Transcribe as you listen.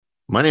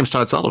My name's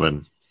Todd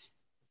Sullivan,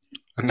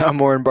 Not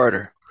more in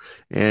barter.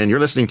 and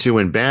you're listening to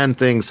When Bad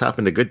Things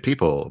Happen to Good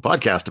People, a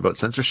podcast about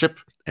censorship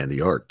and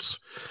the arts.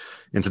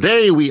 And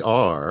today we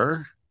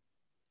are,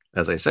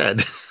 as I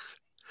said,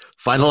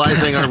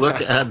 finalizing our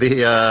look at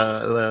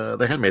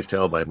the Handmaid's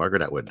Tale by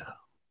Margaret Atwood.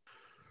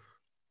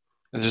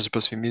 Is there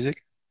supposed to be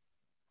music?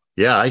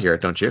 Yeah, I hear it,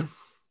 don't you?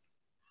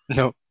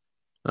 No.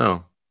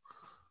 Oh.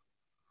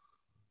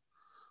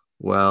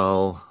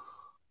 Well,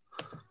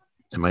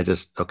 am I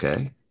just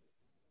okay?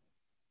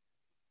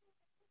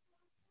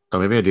 Oh,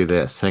 maybe I do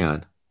this. Hang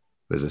on.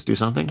 Does this do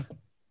something?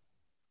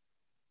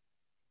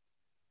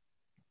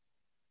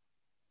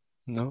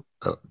 No.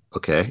 Oh,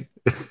 okay.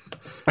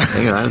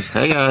 Hang on.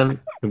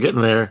 I'm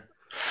getting there.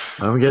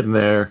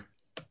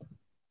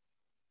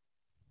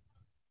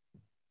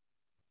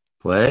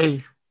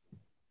 Play.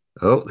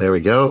 Oh, there we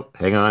go.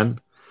 Hang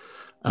on.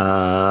 We're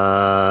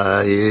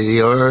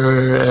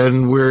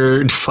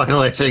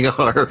finalizing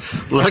our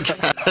look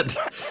at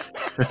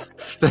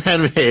The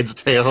Handmaid's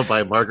Tale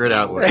by Margaret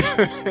Atwood.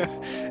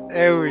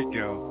 There we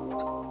go.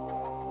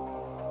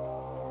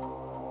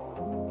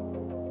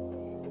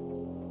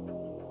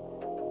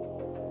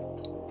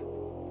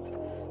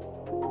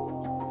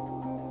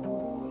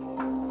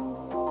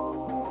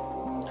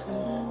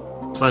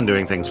 It's fun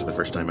doing things for the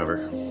first time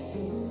ever.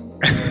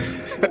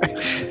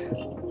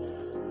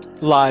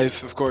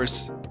 Live, of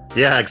course.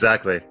 Yeah,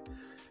 exactly.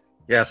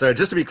 Yeah, so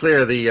just to be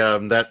clear, the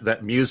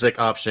that music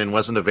option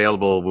wasn't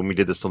available when we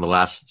did this on the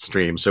last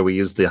stream, so we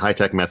used the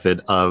high-tech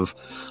method of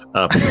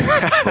now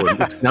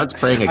it's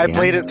playing again. I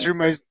played it through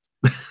my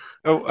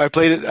I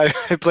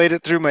played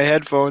it through my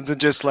headphones and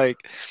just like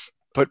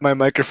put my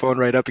microphone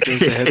right up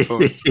against the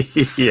headphones.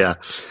 Yeah.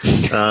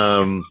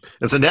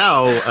 And so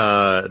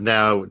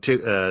now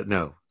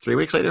 3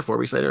 weeks later, 4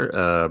 weeks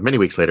later, many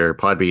weeks later,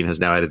 Podbean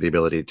has now added the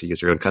ability to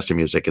use your own custom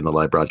music in the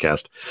live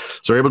broadcast.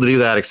 So we're able to do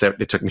that,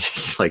 except it took me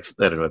like,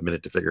 I don't know, a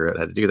minute to figure out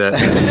how to do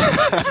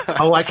that.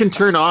 Oh, I can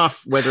turn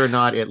off whether or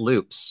not it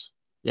loops.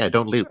 Yeah,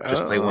 don't loop.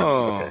 Just play once.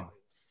 Okay.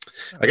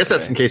 I guess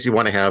that's in case you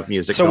want to have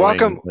music going,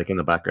 welcome, like in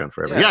the background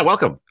forever. Yeah,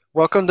 welcome.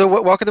 Welcome to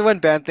When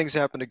Bad Things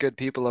Happen to Good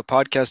People, a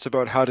podcast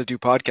about how to do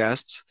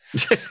podcasts.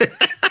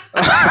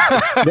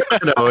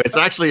 No, it's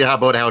actually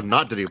about how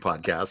not to do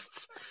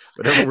podcasts.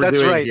 Whatever we're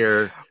doing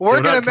here,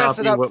 we're going to mess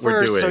it up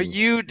first, so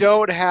you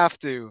don't have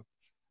to.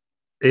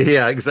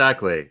 Yeah,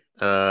 exactly.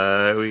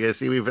 We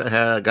see we've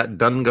got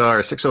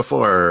Dungar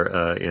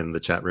 604 in the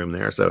chat room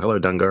there. So hello,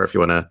 Dungar. If you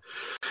want to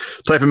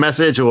type a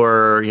message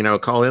or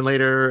call in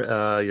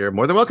later, you're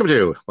more than welcome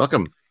to.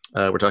 Welcome.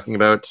 We're talking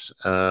about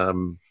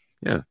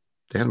The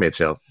Handmaid's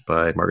Tale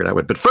by Margaret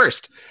Atwood. But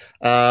first,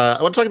 I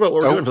want to talk about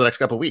what we're doing for the next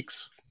couple of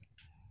weeks.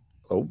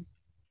 Oh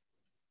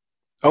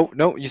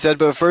no, you said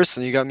but first,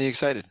 and you got me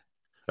excited.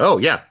 Oh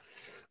yeah.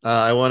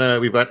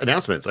 We've got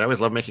announcements. I always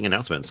love making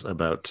announcements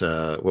about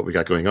what we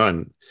got going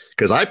on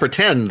because I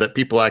pretend that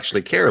people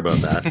actually care about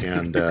that,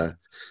 and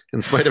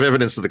in spite of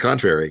evidence to the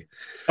contrary.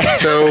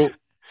 So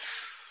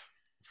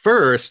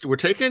first, we're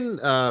taking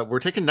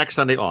next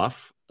Sunday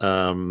off.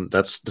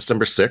 That's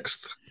December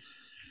 6th.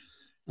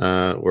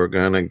 We're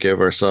gonna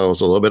give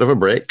ourselves a little bit of a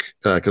break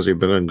because we've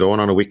been going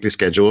on a weekly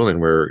schedule and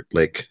we're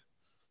like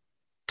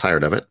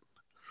tired of it.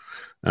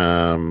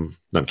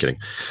 No, I'm kidding.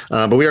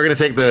 But we are going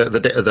to take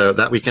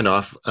that weekend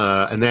off,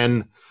 and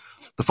then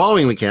the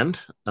following weekend,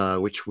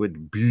 which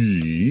would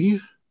be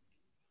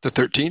the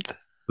 13th.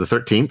 The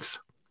 13th,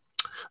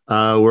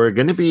 we're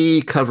going to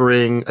be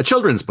covering a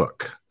children's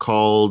book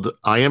called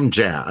 "I Am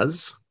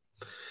Jazz."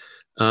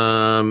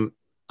 "I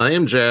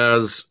Am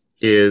Jazz"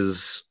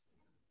 is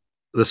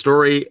the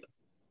story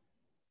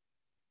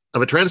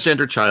of a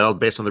transgender child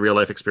based on the real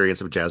life experience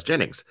of Jazz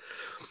Jennings,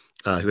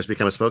 who has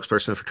become a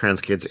spokesperson for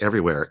trans kids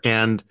everywhere.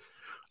 And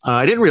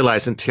I didn't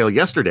realize until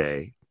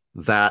yesterday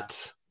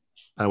that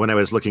when I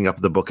was looking up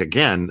the book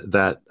again,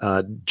 that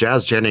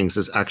Jazz Jennings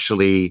is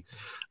actually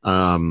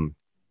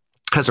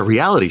has a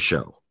reality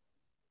show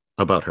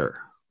about her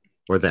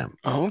or them.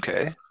 Oh,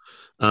 okay.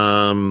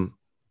 To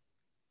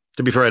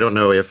be fair, I don't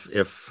know if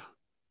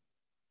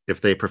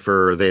they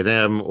prefer they,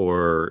 them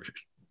or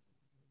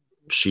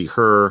she,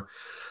 her.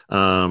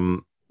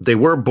 They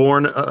were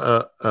born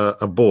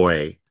a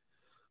boy.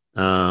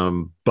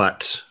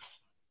 But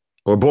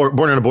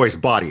born in a boy's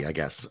body, I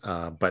guess,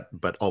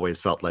 but always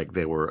felt like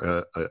they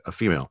were a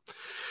female.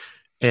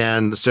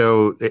 And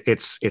so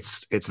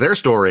it's their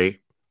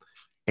story,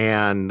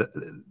 and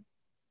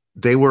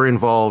they were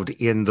involved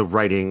in the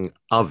writing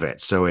of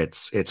it. So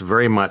it's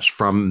very much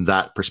from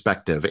that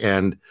perspective.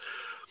 And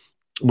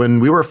when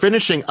we were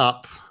finishing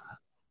up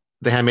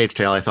The Handmaid's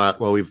Tale, I thought,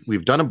 well,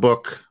 we've done a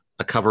book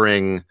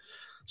covering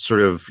sort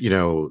of,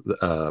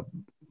 the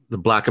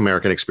Black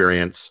American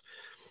experience.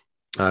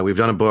 We've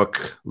done a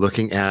book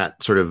looking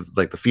at sort of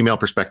like the female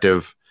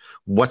perspective.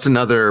 What's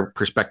another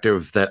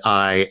perspective that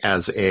I,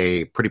 as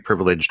a pretty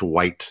privileged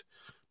white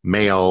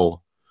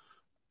male,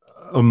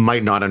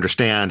 might not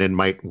understand and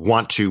might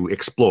want to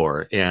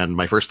explore? And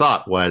my first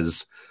thought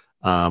was,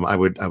 I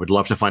would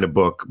love to find a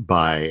book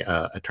by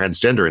a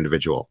transgender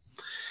individual.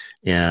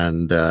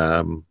 And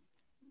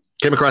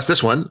came across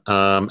this one,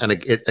 and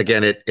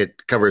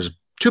it covers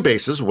two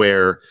bases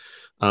where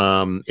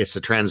it's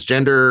a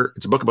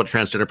book about a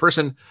transgender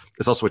person.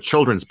 It's also a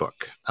children's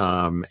book,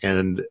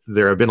 and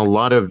there have been a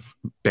lot of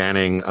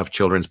banning of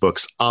children's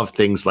books of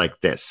things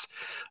like this.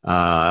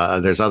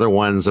 There's other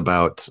ones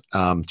about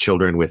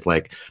children with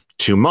like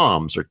two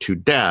moms or two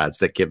dads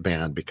that get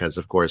banned because,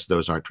 of course,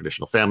 those aren't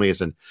traditional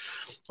families, and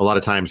a lot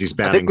of times these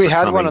bannings I think we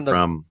had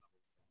one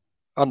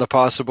on the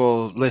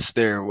possible list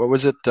there. What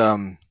was it?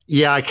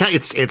 Yeah, I can't.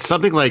 It's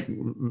something like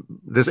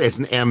this. It's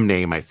an M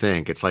name, I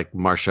think. It's like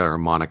Marsha or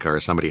Monica,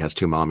 or somebody has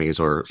two mommies,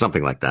 or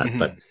something like that. Mm-hmm.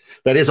 But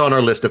that is on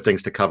our list of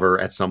things to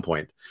cover at some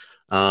point.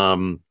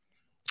 And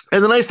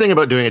the nice thing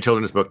about doing a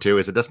children's book too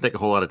is it doesn't take a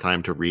whole lot of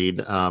time to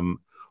read.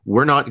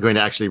 We're not going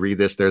to actually read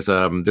this. There's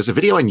a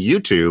video on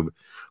YouTube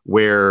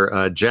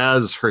where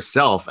Jazz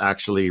herself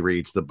actually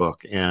reads the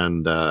book,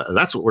 and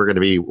that's what we're going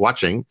to be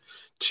watching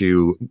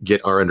to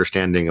get our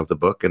understanding of the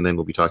book, and then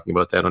we'll be talking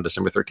about that on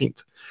December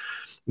 13th.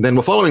 Then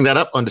we're following that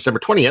up on December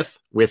 20th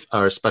with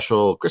our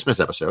special Christmas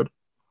episode,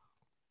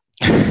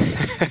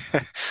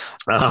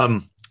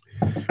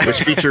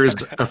 which features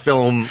a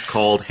film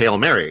called Hail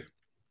Mary,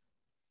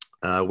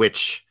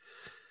 which,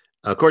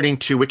 according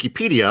to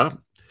Wikipedia,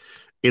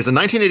 is a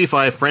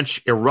 1985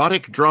 French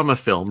erotic drama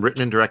film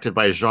written and directed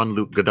by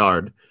Jean-Luc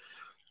Godard.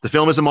 The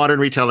film is a modern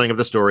retelling of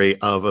the story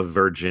of a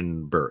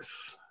virgin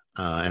birth,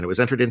 and it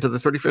was entered into the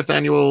 35th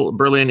annual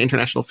Berlin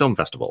International Film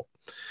Festival.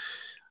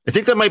 I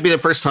think that might be the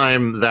first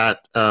time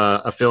that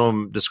a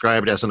film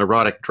described as an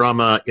erotic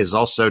drama is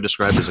also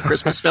described as a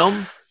Christmas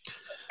film.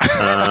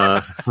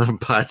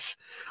 But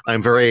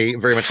I'm very,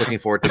 very much looking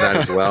forward to that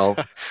as well.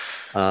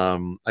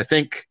 I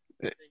think,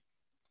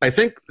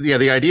 yeah,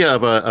 the idea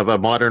of a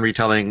modern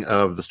retelling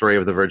of the story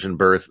of the virgin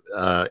birth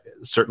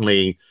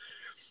certainly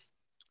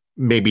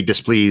maybe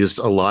displeased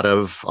a lot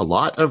of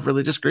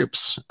religious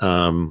groups.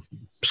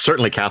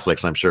 Certainly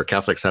Catholics. I'm sure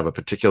Catholics have a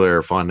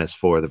particular fondness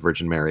for the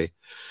Virgin Mary.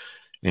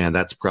 And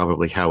that's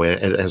probably how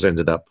it has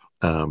ended up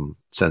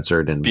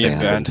censored and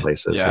banned in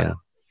places. Yeah.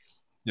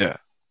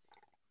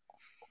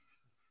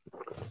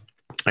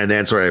 And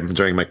then, sorry, I'm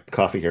enjoying my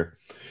coffee here.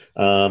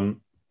 Do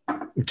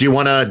you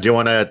want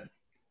to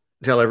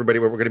tell everybody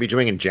what we're going to be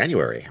doing in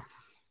January?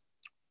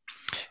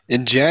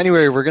 In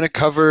January, we're going to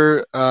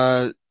cover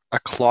A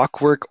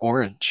Clockwork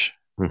Orange.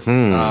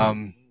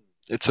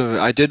 Mm-hmm.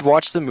 I did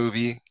watch the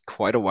movie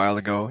quite a while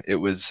ago. It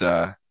was,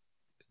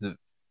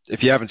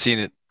 if you haven't seen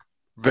it,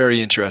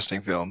 very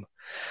interesting film.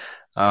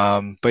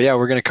 But yeah,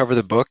 we're going to cover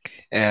the book,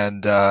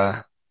 and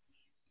I'm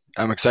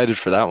excited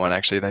for that one,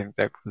 actually. I think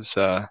that was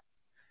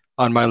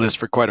on my list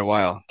for quite a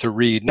while to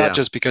read, not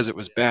just because it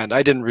was banned.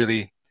 I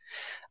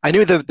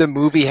knew the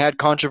movie had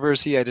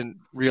controversy. I didn't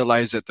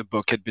realize that the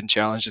book had been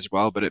challenged as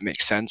well, but it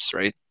makes sense,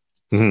 right?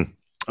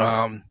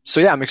 Mm-hmm. So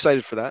yeah, I'm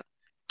excited for that.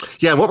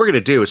 Yeah, what we're going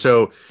to do,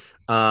 so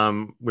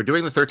we're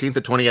doing the 13th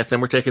and 20th, then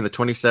we're taking the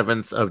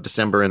 27th of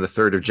December and the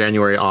 3rd of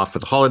January off for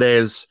the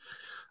holidays.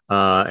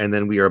 And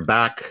then we are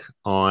back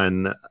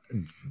on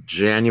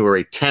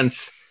January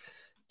 10th,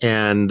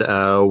 and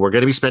we're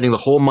going to be spending the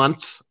whole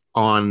month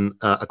on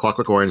A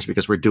Clockwork Orange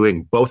because we're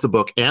doing both the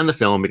book and the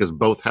film because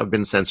both have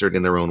been censored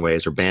in their own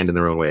ways or banned in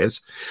their own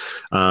ways.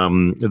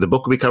 The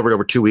book will be covered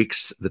over 2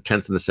 weeks, the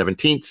 10th and the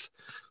 17th.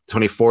 The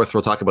 24th,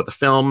 we'll talk about the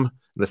film.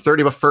 The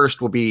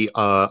 31st will be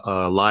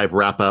a live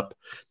wrap-up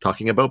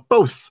talking about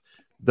both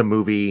the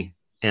movie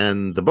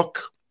and the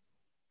book.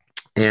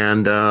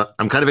 And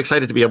I'm kind of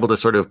excited to be able to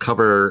sort of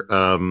cover,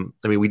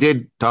 we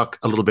did talk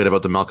a little bit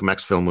about the Malcolm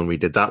X film when we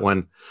did that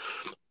one,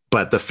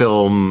 but the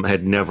film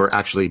had never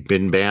actually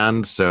been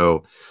banned.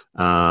 So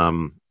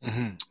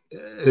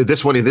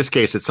this one, in this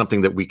case, it's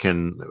something that we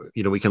can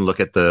look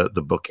at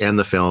the book and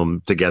the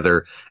film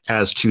together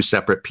as two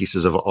separate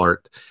pieces of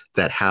art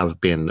that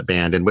have been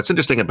banned. And what's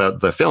interesting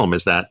about the film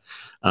is that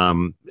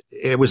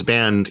it was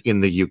banned in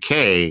the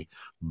UK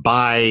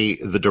by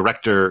the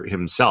director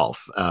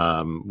himself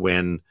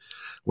when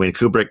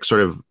Kubrick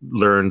sort of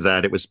learned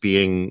that it was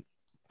being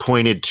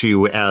pointed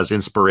to as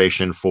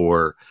inspiration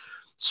for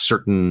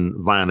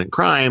certain violent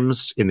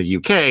crimes in the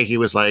UK, he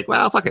was like,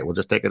 well, fuck it, we'll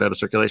just take it out of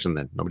circulation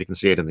then. Nobody can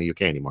see it in the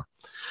UK anymore.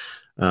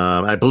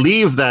 I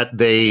believe that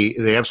they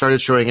have started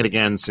showing it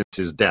again since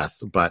his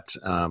death, but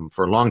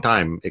for a long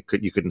time,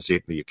 you couldn't see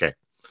it in the UK.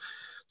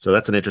 So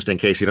that's an interesting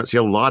case. You don't see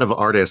a lot of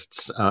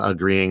artists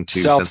agreeing to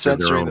censor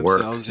their own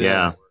work.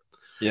 Yeah.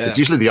 It's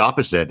usually the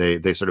opposite.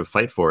 They sort of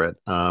fight for it.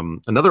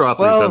 Another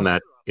author who's done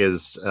that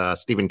is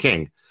Stephen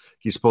King.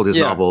 He's pulled his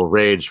novel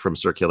Rage from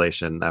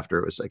circulation after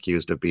it was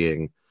accused of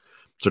being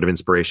sort of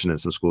inspiration in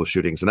some school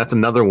shootings. And that's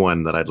another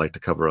one that I'd like to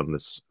cover on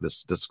this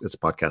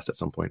podcast at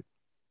some point.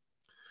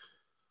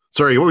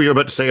 Sorry, what were you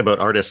about to say about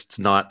artists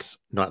not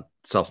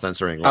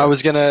self-censoring? I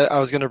was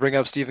gonna bring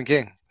up Stephen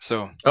King.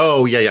 So.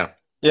 Oh yeah.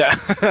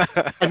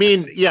 I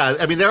mean,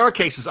 there are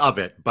cases of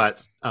it,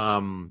 but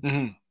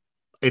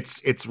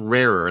it's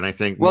rarer, and I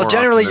think. Well,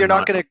 generally, you're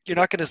not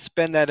gonna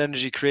spend that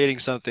energy creating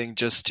something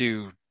just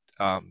to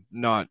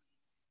not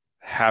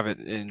have it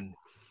in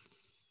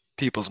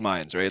people's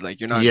minds, right? Like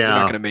you're not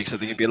gonna make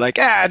something and be like,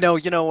 no,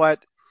 you know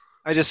what?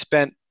 I just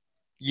spent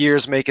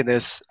years making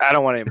this. I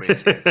don't want anybody to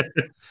see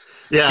it.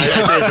 Yeah, I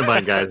changed my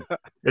mind, guys.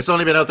 It's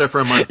only been out there for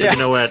a month, but Yeah. you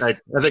know what? I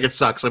think it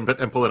sucks. I'm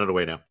pulling it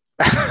away now.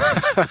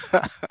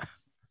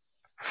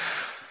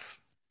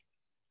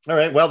 All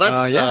right. Well,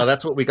 Yeah.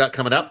 that's what we got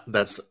coming up.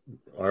 That's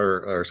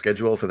our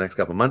schedule for the next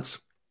couple of months.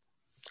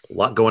 A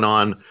lot going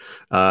on.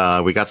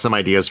 We got some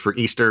ideas for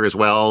Easter as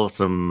well.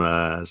 Some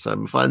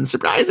fun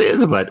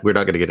surprises, but we're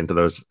not going to get into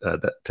those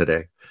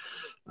today.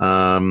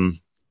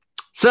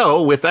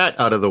 So with that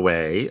out of the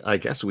way, I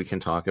guess we can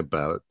talk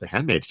about The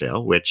Handmaid's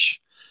Tale,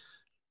 which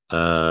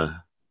I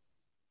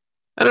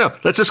don't know.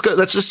 Let's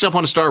just jump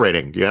on a star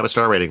rating. Do you have a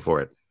star rating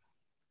for it?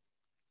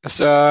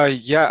 So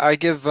yeah, I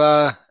give it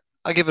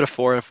a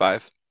 4 out of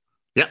 5.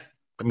 Yeah,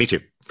 me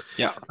too.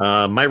 Yeah.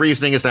 My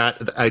reasoning is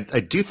that I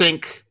do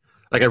think,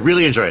 like, I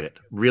really enjoyed it.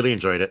 Really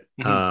enjoyed it.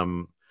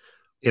 Mm-hmm.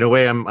 In a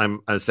way,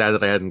 I'm sad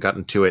that I hadn't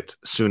gotten to it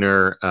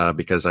sooner,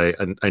 because I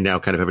now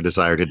kind of have a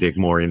desire to dig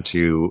more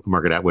into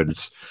Margaret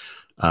Atwood's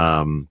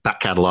back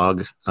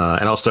catalog,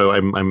 and also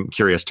I'm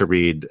curious to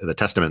read The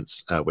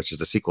Testaments, which is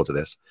the sequel to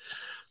this.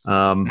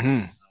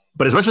 Mm-hmm.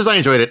 But as much as I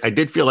enjoyed it, I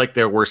did feel like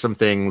there were some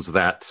things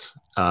that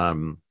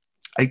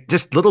I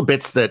just little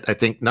bits that I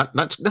think not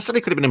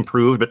necessarily could have been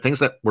improved, but things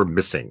that were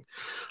missing.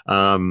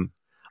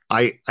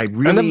 I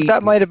really, And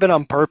that might have been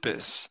on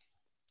purpose.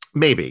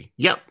 maybe,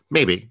 yeah,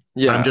 maybe.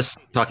 Yeah. I'm just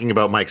talking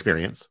about my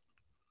experience.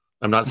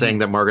 I'm not saying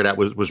that Margaret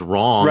Atwood was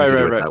wrong Right, to do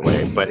right, it right. that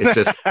way, but it's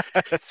just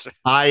That's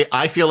right.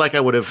 I feel like I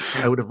would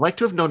have liked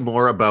to have known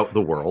more about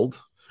the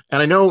world.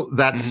 And I know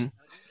that's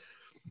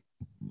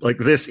like,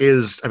 this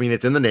is, I mean,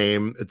 it's in the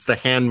name, it's The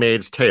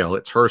Handmaid's Tale,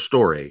 it's her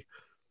story,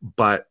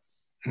 but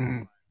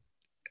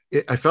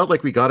I felt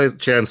like we got a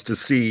chance to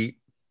see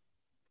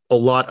a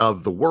lot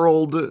of the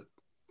world,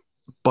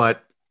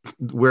 but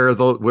where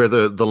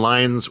the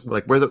lines,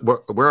 like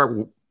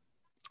where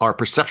our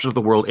perception of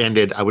the world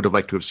ended, I would have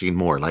liked to have seen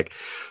more. Like,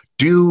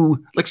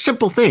 like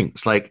simple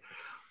things like,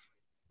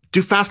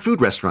 do fast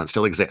food restaurants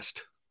still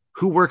exist?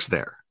 Who works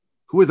there?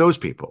 Who are those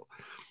people?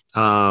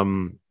 Are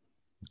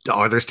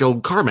there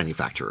still car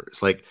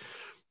manufacturers? Like,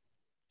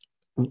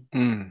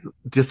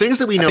 the things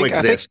that we know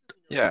exist.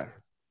 Yeah.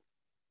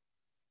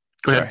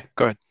 Go ahead. Sorry,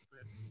 go ahead.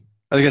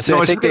 I was gonna say, No,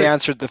 I it's think really- they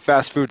answered the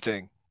fast food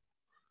thing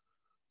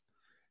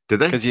Did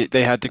they? because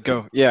they had to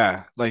go.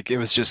 Yeah, like it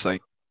was just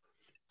like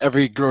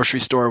every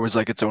grocery store was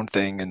like its own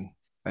thing, and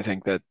I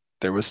think that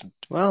there was.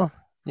 Well,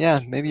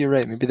 yeah, maybe you're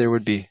right. Maybe there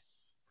would be.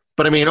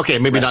 But I mean, okay,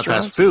 maybe not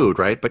Restaurants? fast food,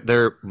 right? But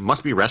there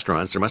must be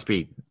restaurants. There must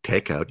be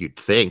takeout, you'd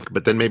think,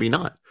 but then maybe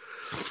not.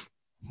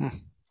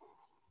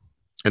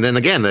 And then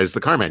again, there's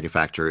the car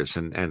manufacturers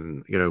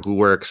and who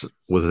works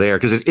with there,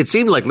 because it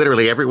seemed like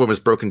literally everyone was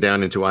broken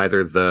down into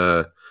either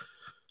the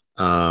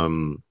I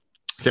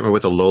can't remember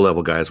what the low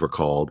level guys were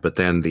called, but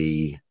then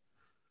the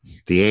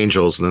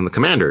angels and then the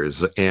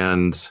commanders,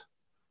 and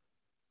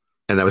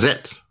that was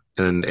it.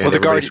 And Well, the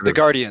Guardians. the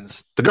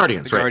Guardians, right?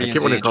 Guardians, I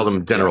can't want to call angels,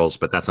 them generals,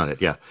 but that's not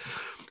it. Yeah.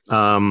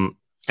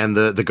 And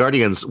the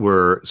Guardians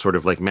were sort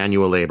of like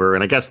manual labor,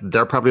 and I guess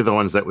they're probably the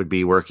ones that would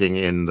be working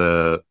in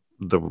the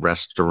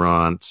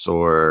restaurants,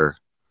 or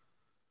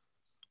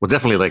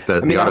definitely like the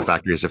auto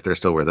factories, if there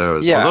still were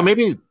those. Yeah. Although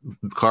maybe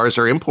cars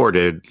are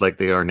imported like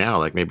they are now.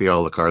 Like maybe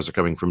all the cars are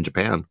coming from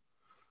Japan.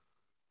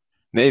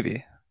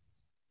 Maybe.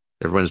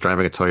 Everyone's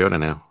driving a Toyota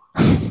now.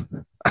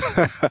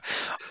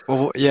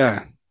 Well,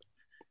 yeah.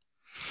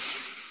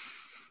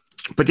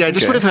 But yeah, I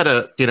just Okay. would have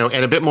had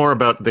and a bit more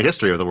about the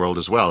history of the world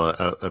as well.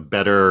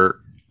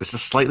 This is a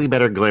slightly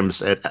better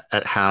glimpse at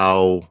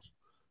how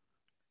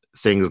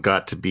things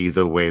got to be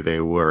the way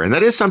they were. And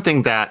that is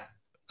something that,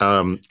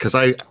 because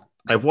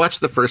I've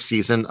watched the first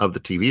season of the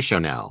TV show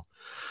now.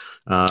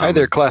 Hi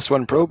there, Class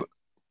 1 Probe.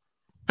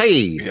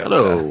 Hey, We got,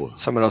 hello.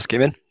 someone else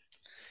came in.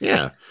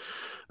 Yeah.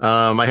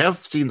 I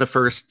have seen the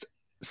first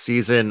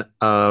season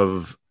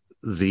of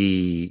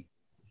the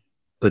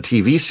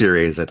TV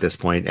series at this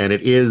point, and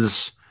it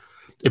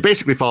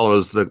basically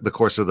follows the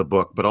course of the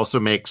book, but also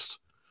makes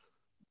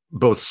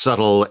both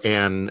subtle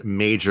and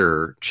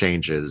major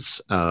changes,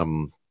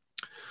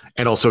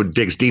 and also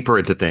digs deeper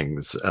into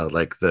things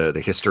like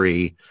the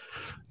history,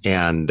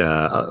 and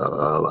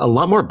a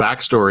lot more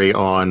backstory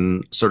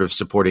on sort of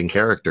supporting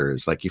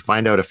characters. Like, you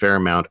find out a fair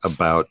amount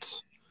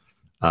about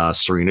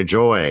Serena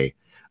Joy,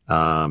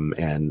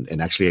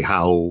 and actually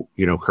how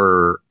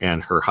her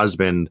and her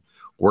husband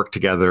worked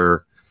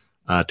together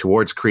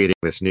towards creating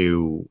this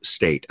new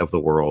state of the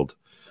world.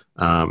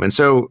 And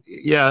so,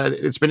 yeah,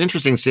 it's been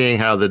interesting seeing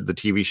how the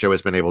TV show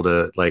has been able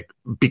to, like,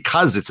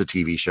 because it's a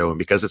TV show and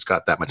because it's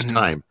got that much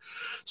time,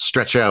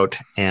 stretch out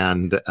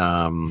and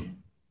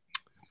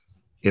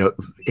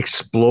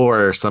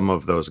explore some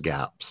of those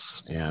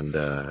gaps, and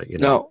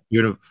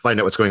find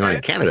out what's going on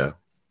in Canada.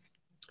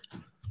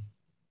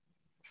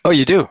 Oh,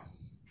 you do?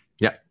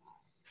 Yeah.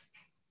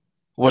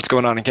 What's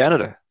going on in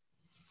Canada?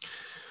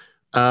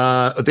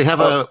 They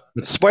have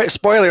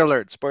Spoiler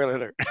alert! Spoiler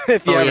alert!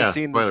 If you haven't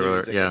seen the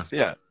spoiler series, alert,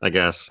 yeah, I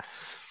guess.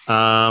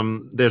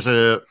 There's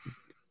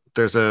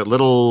a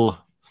little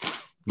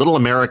Little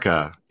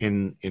America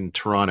in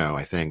Toronto,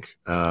 I think,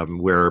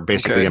 where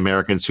basically Okay.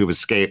 Americans who've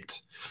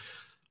escaped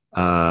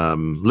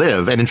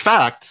live. And in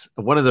fact,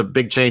 one of the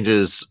big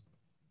changes,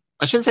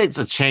 I shouldn't say it's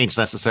a change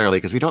necessarily,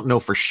 because we don't know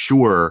for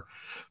sure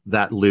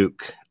that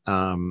Luke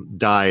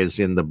dies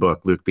in the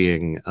book, Luke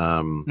being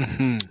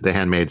Hmm. the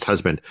handmaid's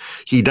husband.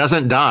 He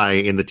doesn't die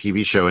in the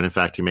TV show. And in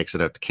fact, he makes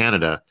it out to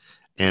Canada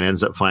and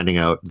ends up finding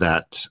out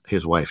that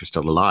his wife is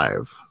still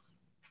alive.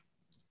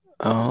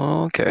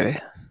 Oh, okay.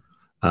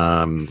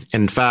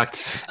 In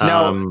fact,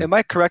 Now, am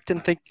I correct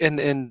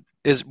in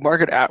is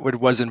Margaret Atwood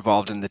was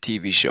involved in the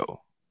TV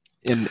show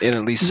in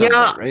at least some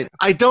yeah, way, right?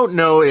 I don't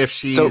know if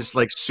So, she's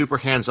like super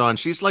hands-on.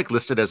 She's like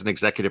listed as an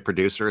executive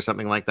producer or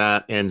something like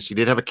that, and she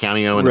did have a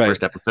cameo in the right.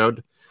 first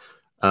episode.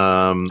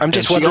 I'm And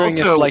just she wondering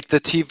if also, like the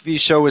TV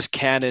show is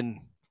canon,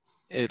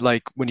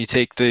 like when you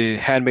take the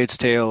Handmaid's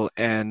Tale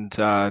and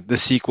the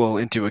sequel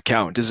into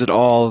account, is it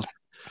all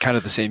kind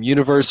of the same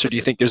universe, or do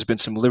you think there's been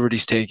some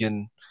liberties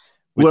taken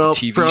with the well,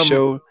 TV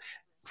show?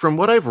 from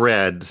what I've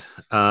read,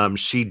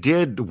 she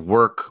did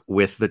work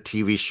with the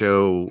TV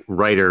show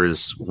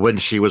writers when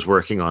she was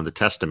working on the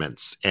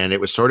Testaments, and it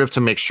was sort of to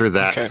make sure Okay.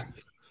 that,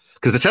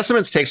 because the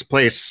Testaments takes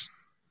place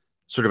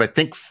sort of, I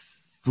think,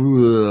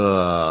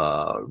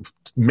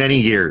 many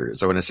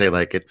years. I want to say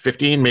like at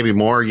 15, maybe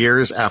more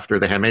years after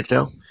The Handmaid's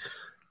Tale.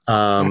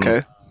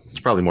 Okay.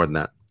 It's probably more than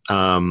that.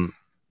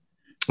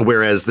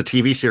 Whereas the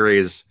TV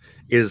series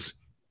is,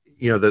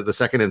 the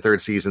second and third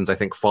seasons, I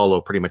think,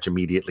 follow pretty much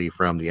immediately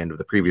from the end of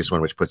the previous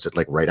one, which puts it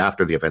like right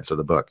after the events of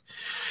the book.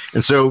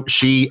 And so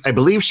I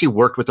believe she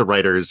worked with the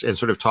writers and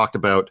sort of talked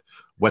about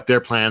what their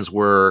plans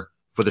were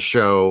for the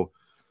show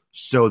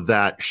so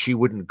that she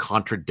wouldn't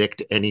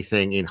contradict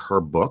anything in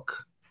her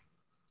book.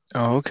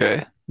 Oh,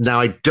 okay. Now,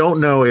 I don't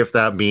know if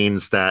that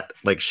means that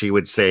like she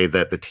would say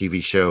that the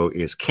TV show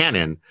is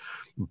canon,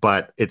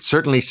 but it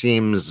certainly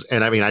seems,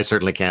 and I mean, I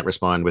certainly can't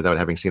respond without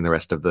having seen the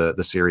rest of the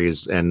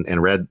series and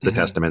read the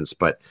Testaments,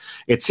 but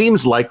it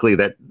seems likely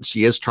that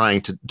she is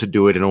trying to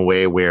do it in a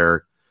way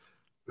where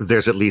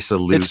there's at least a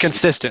loose It's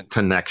consistent.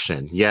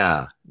 connection.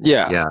 Yeah.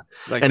 Yeah. Yeah.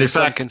 Like And in there's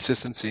some fact,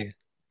 consistency.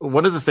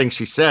 one of the things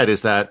she said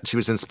is that she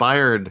was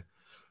inspired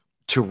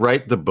to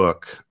write the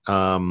book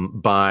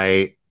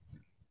by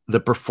the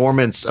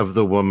performance of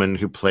the woman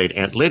who played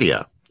Aunt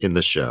Lydia in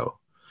the show.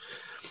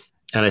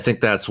 And I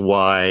think that's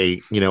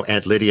why,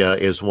 Aunt Lydia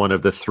is one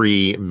of the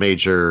three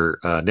major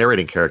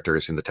narrating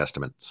characters in the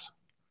Testaments.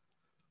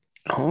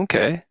 Oh,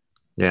 okay.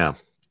 Yeah.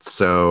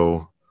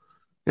 So,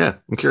 yeah,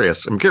 I'm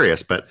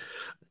curious, but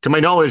to my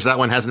knowledge, that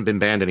one hasn't been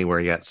banned anywhere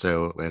yet.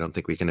 So I don't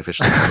think we can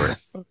officially cover it.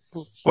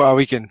 Well,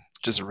 we can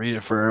just read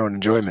it for our own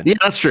enjoyment. Yeah,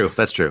 that's true.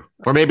 That's true.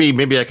 Or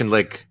maybe I can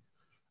like,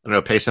 I don't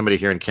know, pay somebody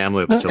here in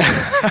Kamloops to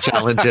like,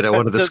 challenge it at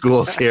one of the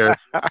schools here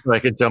so I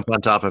can jump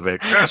on top of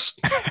it. Yes,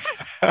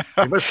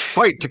 we must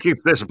fight to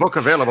keep this book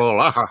available.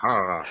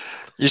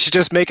 You should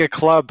just make a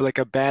club, like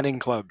a banning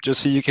club,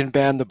 just so you can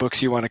ban the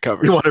books you want to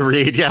cover. You want to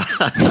read, yeah.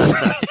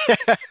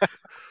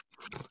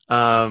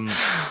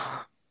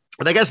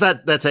 But I guess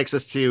that takes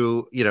us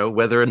to,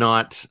 whether or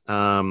not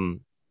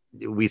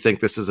we think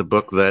this is a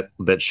book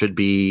that should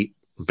be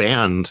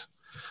banned.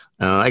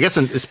 I guess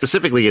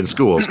specifically in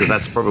schools, because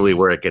that's probably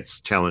where it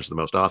gets challenged the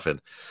most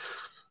often.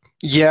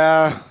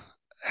 Yeah,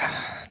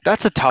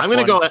 that's a tough one.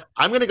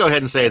 I'm gonna go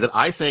ahead and say that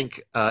I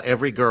think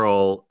every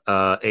girl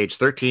age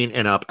 13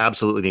 and up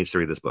absolutely needs to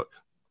read this book.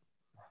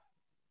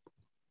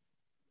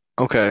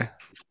 Okay,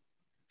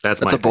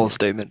 That's a my bold opinion.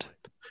 statement.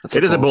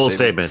 It is a bold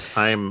statement.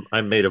 I'm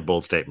made of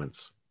bold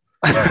statements.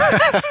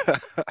 I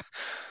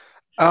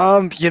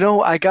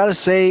gotta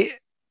say,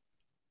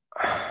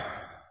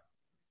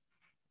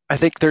 I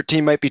think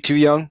 13 might be too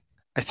young.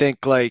 I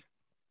think like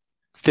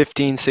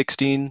 15,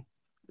 16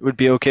 would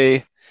be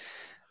okay.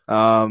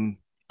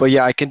 But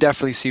yeah, I can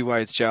definitely see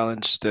why it's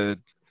challenged.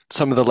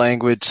 Some of the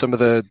language, some of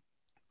the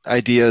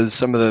ideas,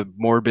 some of the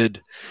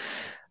morbid.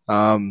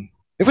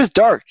 It was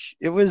dark.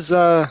 It was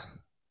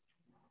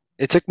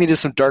it took me to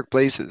some dark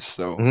places.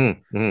 So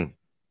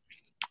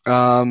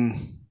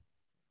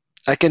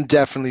I can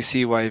definitely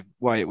see why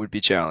it would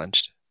be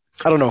challenged.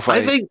 I don't know if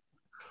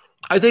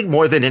I think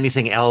more than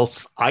anything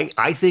else,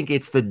 I think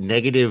it's the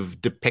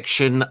negative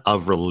depiction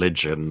of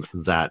religion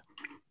that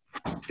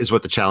is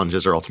what the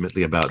challenges are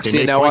ultimately about.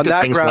 See, now on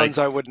that grounds,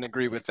 I wouldn't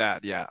agree with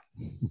that. Yeah,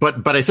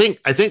 but I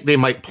think they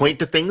might point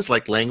to things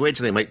like language.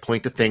 They might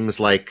point to things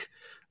like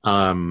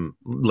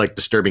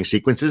disturbing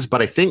sequences.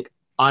 But I think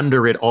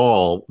under it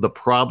all, the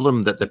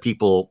problem that the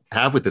people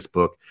have with this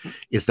book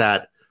is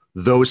that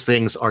those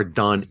things are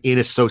done in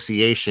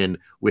association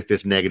with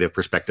this negative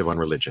perspective on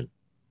religion.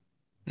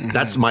 Mm-hmm.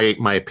 That's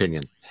my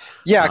opinion.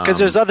 Yeah, because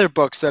there's other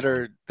books that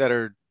are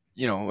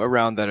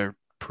around that are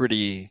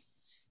pretty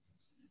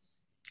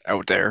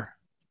out there,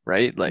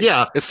 right? Like,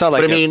 yeah, it's not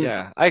like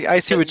I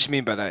see what you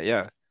mean by that.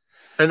 Yeah,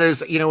 and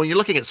there's when you're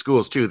looking at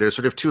schools too, there's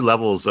sort of two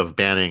levels of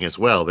banning as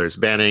well. There's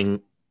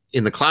banning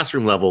in the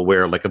classroom level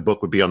where like a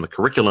book would be on the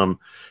curriculum,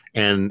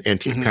 and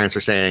parents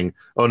are saying,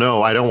 "Oh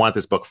no, I don't want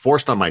this book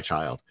forced on my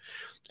child."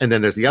 And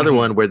then there's the other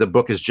one where the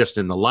book is just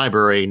in the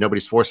library,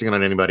 nobody's forcing it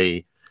on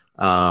anybody.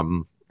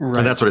 and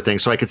that sort of thing.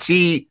 So I could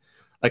see,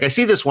 like, I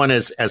see this one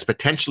as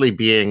potentially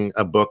being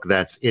a book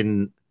that's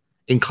in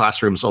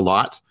classrooms a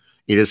lot.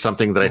 It is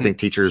something that I think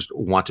teachers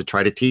want to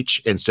try to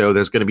teach, and so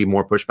there's going to be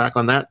more pushback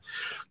on that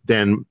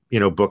than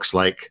books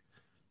like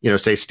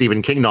say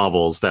Stephen King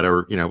novels that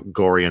are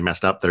gory and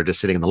messed up that are just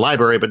sitting in the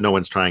library, but no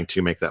one's trying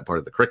to make that part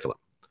of the curriculum.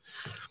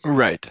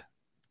 Right.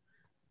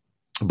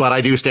 But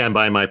I do stand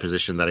by my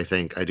position that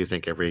I do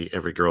think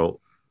every girl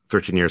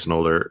 13 years and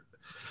older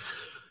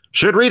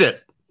should read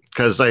it,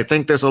 because I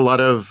think there's a lot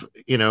of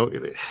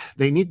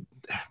they need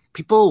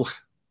people.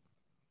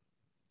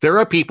 There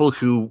are people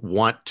who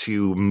want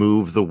to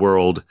move the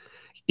world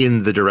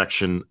in the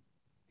direction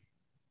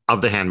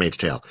of The Handmaid's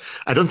Tale.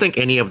 I don't think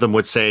any of them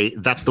would say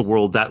that's the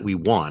world that we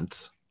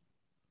want.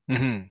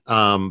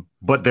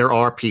 But there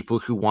are people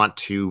who want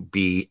to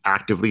be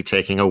actively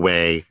taking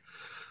away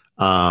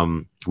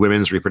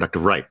women's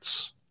reproductive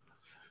rights.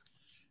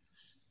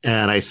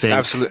 And I think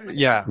absolutely,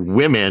 yeah,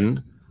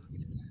 women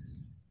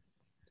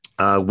need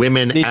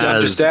to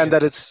understand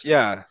that it's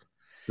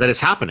that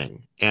it's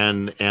happening,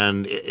 and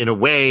in a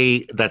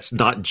way that's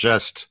not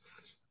just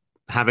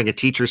having a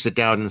teacher sit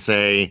down and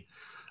say,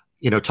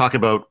 talk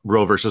about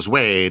Roe versus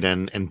Wade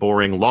and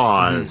boring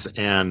laws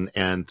and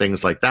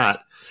things like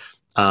that.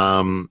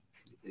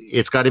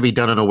 It's got to be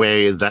done in a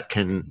way that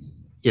can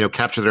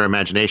capture their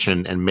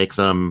imagination and make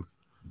them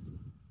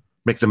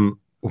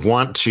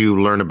want to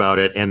learn about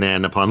it, and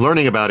then upon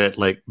learning about it,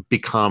 like,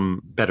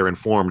 become better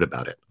informed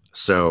about it.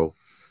 So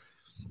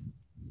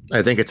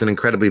I think it's an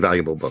incredibly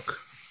valuable book.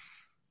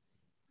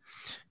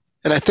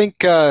 And I think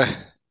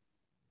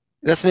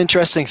that's an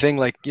interesting thing.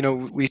 Like,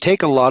 we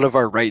take a lot of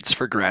our rights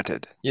for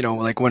granted,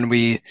 like when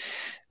we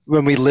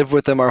live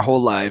with them our whole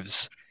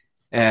lives,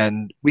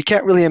 and we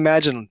can't really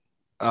imagine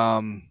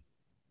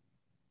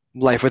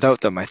life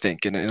without them, I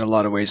think, in a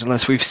lot of ways,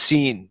 unless we've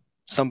seen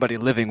somebody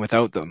living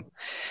without them.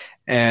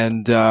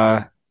 And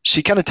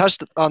she kind of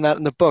touched on that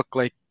in the book,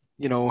 like,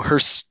 her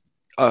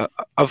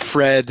of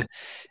Fred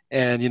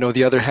and,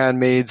 the other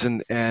handmaids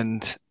and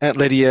Aunt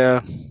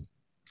Lydia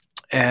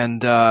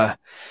and,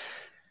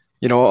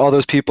 all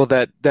those people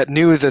that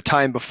knew the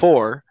time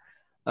before,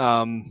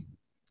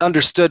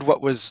 understood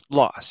what was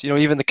lost.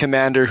 Even the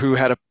commander who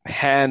had a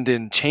hand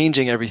in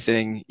changing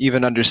everything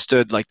even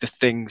understood, like, the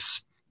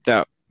things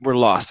that were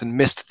lost and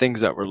missed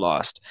things that were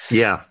lost.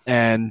 Yeah.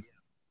 And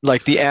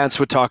like the aunts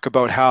would talk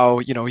about how,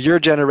 your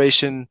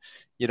generation,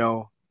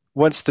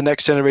 once the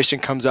next generation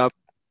comes up,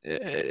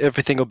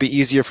 everything will be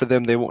easier for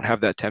them. They won't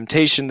have that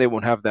temptation. They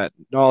won't have that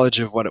knowledge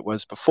of what it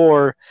was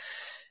before.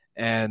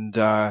 And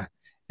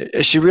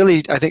she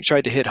really, I think,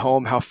 tried to hit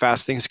home how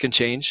fast things can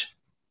change.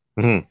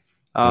 Because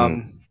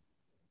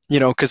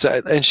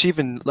and she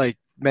even, like,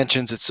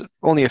 mentions it's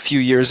only a few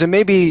years, and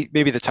maybe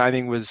the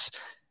timing was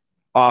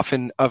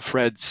often of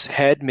Fred's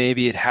head.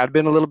 Maybe it had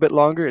been a little bit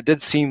longer. It did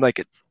seem like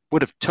it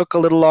would have took a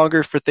little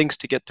longer for things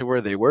to get to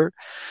where they were,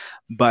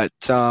 but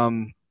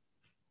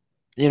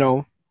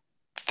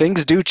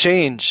things do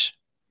change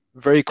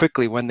very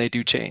quickly when they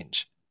do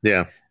change.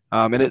 Yeah.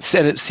 And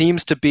it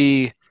seems to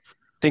be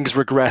things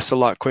regress a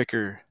lot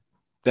quicker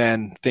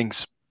than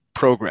things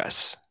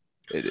progress.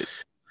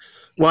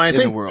 Well, I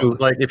think,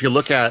 like, if you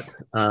look at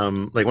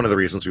like, one of the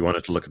reasons we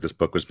wanted to look at this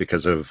book was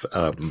because of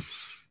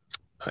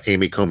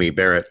Amy Coney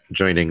Barrett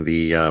joining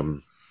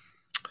the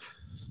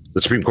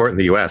Supreme Court in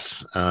the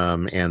U.S.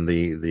 And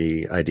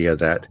the idea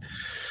that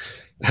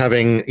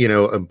having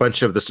a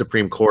bunch of the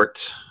Supreme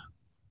Court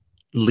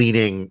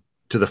leaning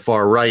to the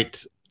far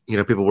right,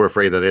 people were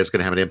afraid that it's going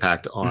to have an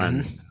impact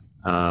on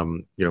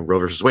Roe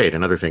versus Wade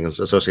and other things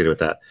associated with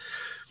that.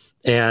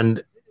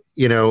 And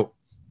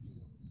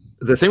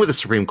the thing with the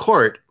Supreme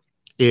Court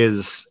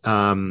is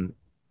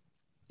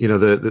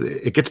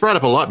it gets brought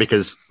up a lot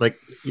because, like,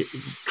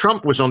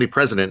 Trump was only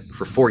president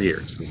for 4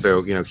 years.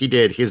 So, he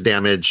did his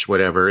damage,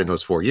 whatever, in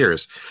those 4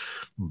 years.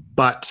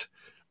 But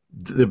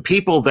the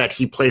people that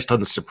he placed on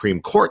the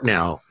Supreme Court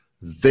now,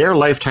 they're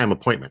lifetime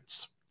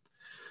appointments.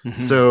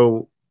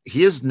 So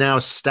he has now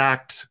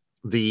stacked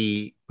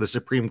the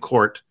Supreme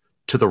Court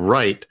to the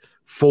right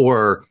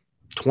for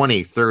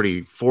 20,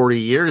 30, 40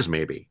 years,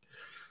 maybe.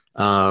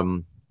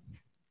 And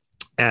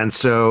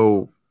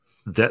so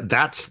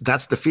that's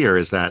the fear,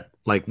 is that,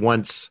 like,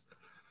 once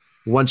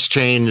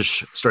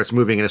change starts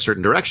moving in a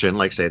certain direction,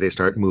 like, say they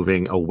start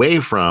moving away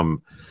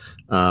from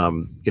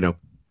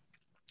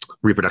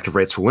reproductive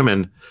rights for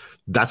women,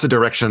 that's a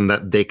direction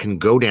that they can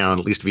go down,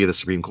 at least via the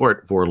Supreme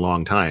Court, for a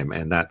long time,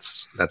 and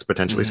that's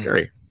potentially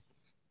scary.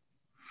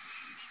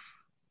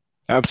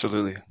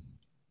 Absolutely.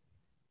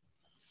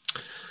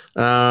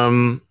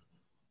 I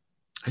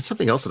had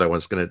something else that I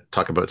was going to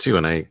talk about too,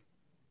 and I've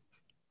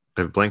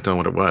blanked on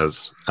what it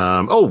was.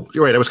 Oh,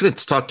 you're right. I was going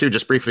to talk too,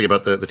 just briefly,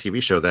 about the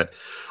TV show. That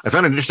I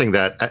found it interesting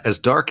that, as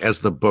dark as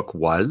the book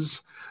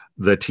was,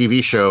 the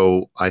TV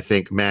show, I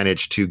think,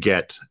 managed to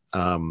get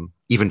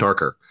even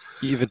darker.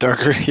 Even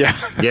darker, yeah.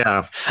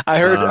 Yeah. I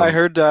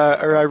heard,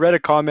 or I read a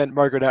comment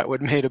Margaret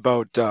Atwood made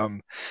about, I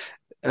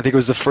think it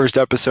was the first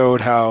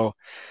episode, how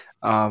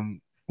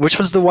Which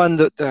was the one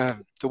that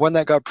the one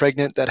that got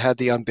pregnant that had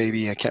the young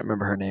baby? I can't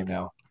remember her name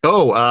now.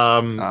 Oh, yeah,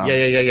 Um,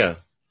 yeah, yeah, yeah.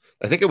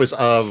 I think it was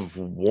of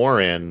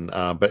Warren,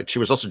 but she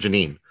was also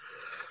Janine.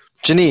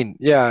 Janine,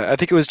 yeah, I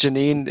think it was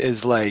Janine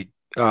is like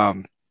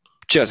um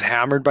just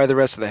hammered by the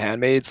rest of the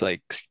handmaids,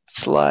 like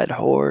slut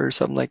whore or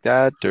something like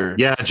that. Or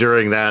Yeah,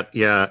 during that,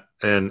 yeah,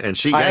 and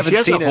she, I yeah, she haven't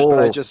has a seen it, but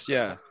I just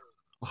yeah.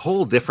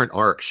 whole different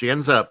arc. She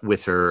ends up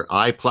with her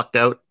eye plucked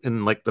out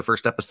in like the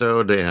first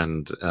episode,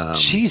 and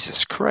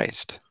Jesus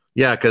Christ.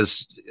 yeah,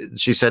 because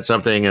she said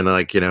something, and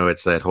like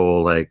it's that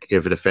whole like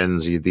if it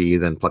offends you, thee,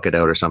 then pluck it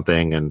out or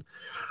something, and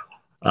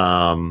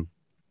um,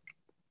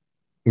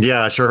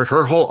 yeah, sure,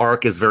 her whole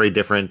arc is very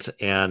different,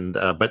 and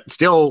but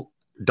still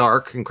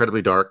dark,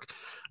 incredibly dark.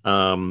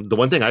 The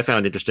one thing I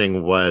found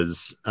interesting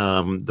was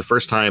the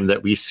first time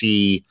that we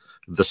see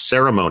the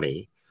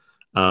ceremony.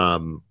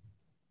 Um,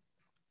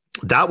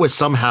 that was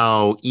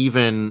somehow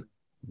even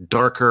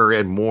darker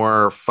and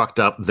more fucked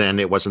up than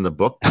it was in the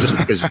book, just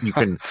because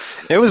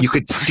It was you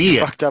could see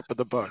it fucked up in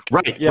the book.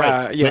 right.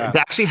 Yeah, yeah. To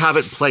actually have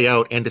it play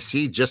out and to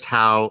see just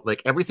how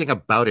like everything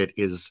about it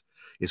is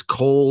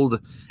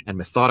cold and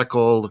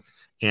methodical,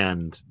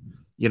 and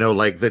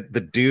like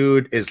the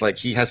dude is like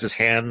he has his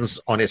hands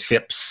on his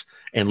hips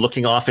and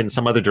looking off in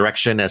some other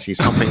direction as he's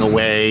humping Oh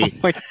away.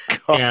 my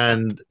God.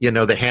 And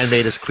the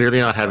handmaid is clearly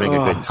not having a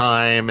good Oh.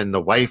 time, and the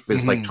wife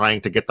is like Mhm.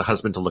 trying to get the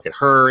husband to look at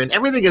her, and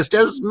everything is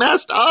just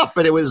messed up.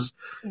 And it was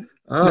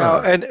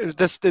Now, and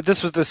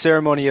this was the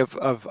ceremony of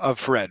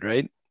Fred,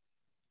 right?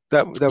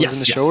 That was in the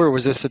yes, show, yes. or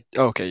was this a?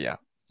 Okay, yeah,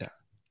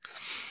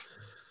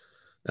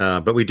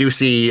 But we do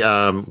see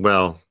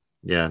well,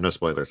 yeah, no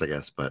spoilers, I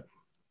guess, but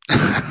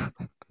yeah.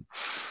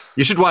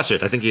 you should watch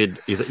it. I think you'd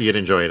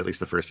enjoy it, at least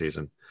the first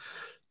season,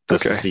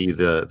 just to Okay. see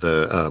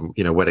the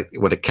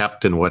what it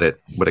kept and what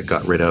it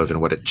got rid of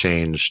and what it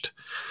changed.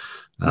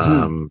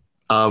 Mhm.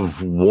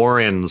 Of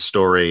Warren's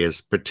story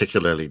is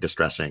particularly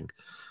distressing.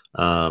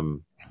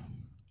 Um,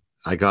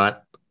 I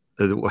got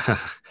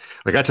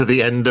I got to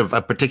the end of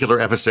a particular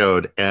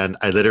episode, and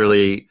I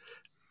literally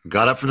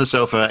got up from the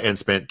sofa and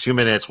spent 2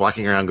 minutes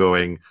walking around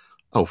going,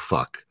 "Oh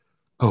fuck,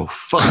 oh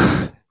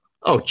fuck,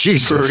 oh For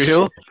Jesus."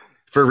 real?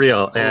 For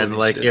real. And Holy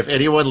like shit. if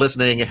anyone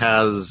listening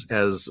has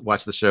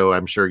watched the show,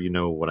 I'm sure you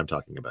know what I'm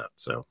talking about.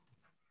 So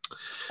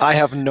I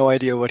have no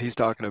idea what he's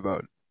talking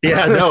about.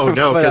 yeah, no,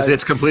 But because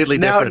it's completely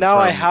different now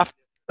I from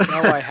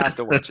have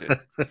to watch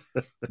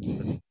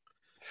it.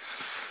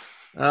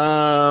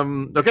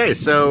 okay,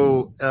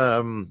 so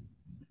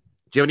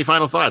do you have any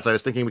final thoughts? I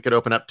was thinking we could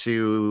open up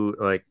to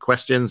like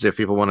questions if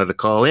people wanted to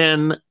call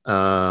in.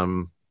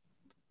 And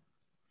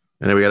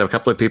then we got a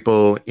couple of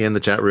people in the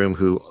chat room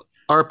who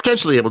are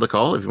potentially able to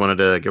call if you wanted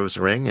to give us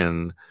a ring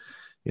and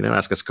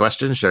ask us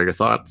questions, share your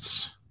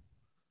thoughts.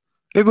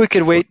 Maybe we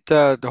could wait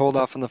to hold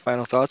off on the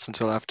final thoughts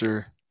until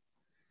after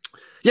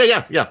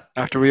Yeah.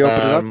 after we open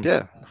it up.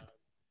 Yeah.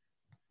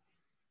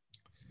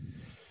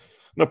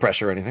 No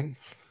pressure or anything.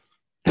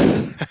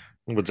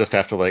 We'll just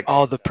have to like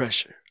All the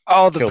pressure.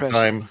 All the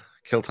pressure.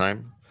 Kill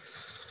time.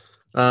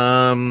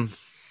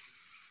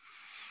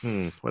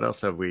 What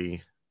else have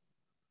we?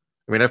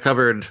 I mean, I've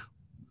covered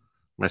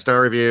my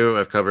star review.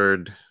 I've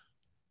covered.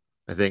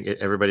 I think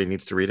everybody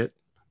needs to read it.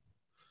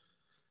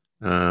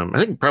 I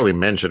think probably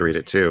men should read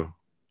it too,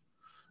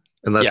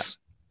 unless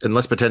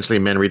potentially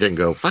men read it and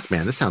go, "Fuck,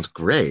 man, this sounds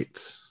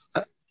great."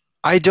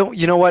 I don't.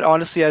 You know what?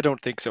 Honestly, I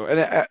don't think so.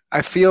 And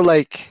I feel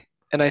like,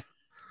 and I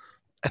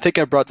think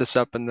I brought this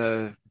up in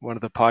one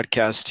of the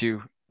podcasts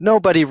too.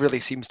 Nobody really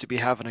seems to be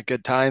having a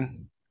good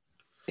time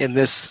in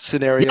this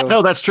scenario. Yeah,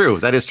 no, that's true.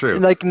 That is true.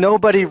 Like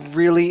nobody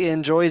really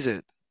enjoys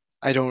it.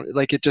 I don't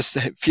like it.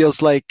 It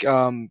feels like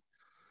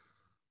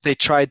they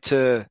tried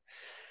to.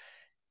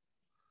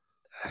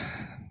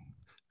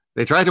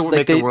 They tried to Like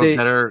make the world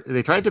better.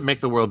 They tried to make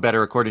the world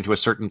better according to a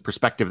certain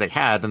perspective they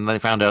had, and they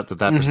found out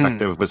that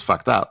perspective was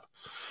fucked up.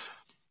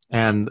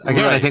 And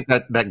again, I think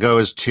that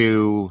goes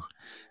to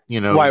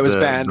why it was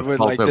banned with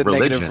like the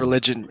negative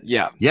religion.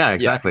 Yeah. Yeah,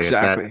 exactly.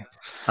 Exactly.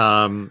 It's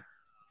that,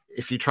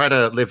 if you try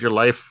to live your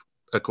life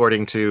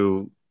according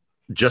to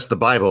just the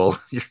Bible,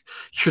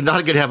 you're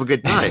not going to have a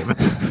good time.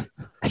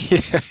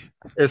 Yeah.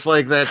 It's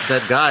like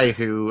that guy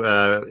who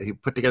he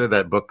put together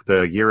that book,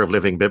 The Year of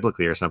Living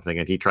Biblically or something,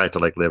 and he tried to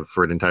like live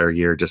for an entire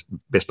year just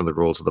based on the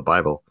rules of the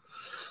Bible.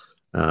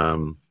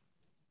 And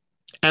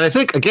I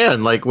think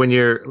again, like when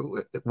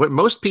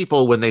most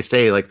people when they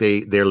say like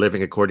they're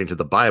living according to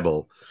the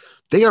Bible,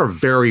 they are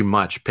very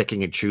much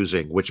picking and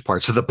choosing which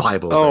parts of the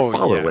Bible they're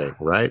following,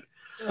 right?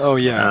 Oh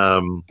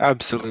yeah,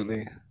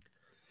 absolutely.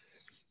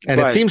 And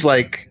it seems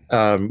like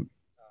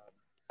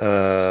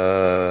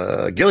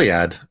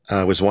Gilead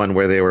was one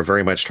where they were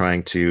very much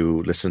trying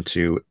to listen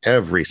to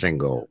every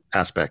single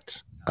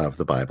aspect of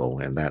the Bible,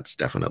 and that's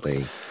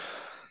definitely.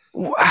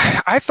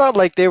 I felt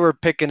like they were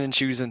picking and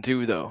choosing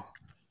too, though.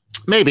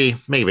 Maybe.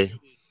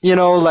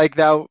 Like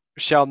thou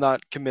shalt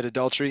not commit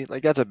adultery.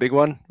 Like that's a big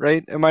one,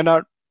 right? Am I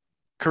not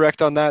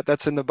correct on that?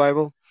 That's in the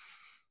Bible.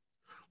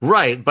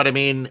 Right, but I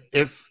mean,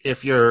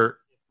 if your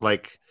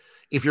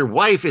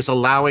wife is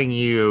allowing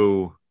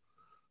you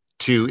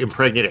to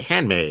impregnate a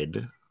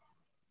handmaid,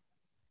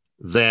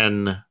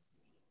 then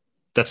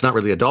that's not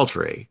really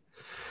adultery.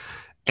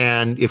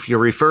 And if you're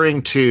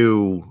referring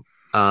to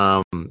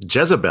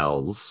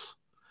Jezebels,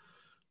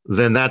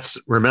 then that's,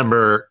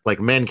 remember, like,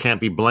 men can't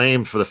be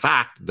blamed for the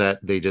fact that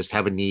they just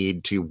have a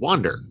need to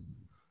wander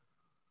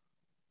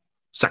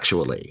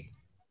sexually.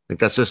 Like,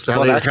 that's just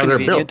how, they're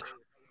built,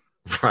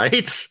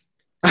 right?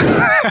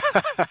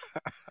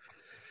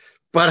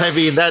 But I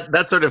mean,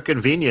 that sort of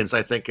convenience,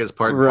 I think, is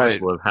part and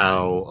parcel of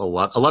how a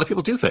lot of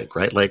people do think,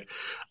 right? Like,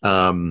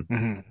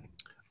 I'm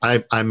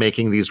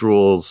making these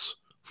rules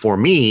for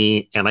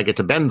me, and I get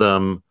to bend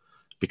them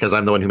because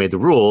I'm the one who made the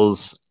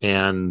rules,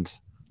 and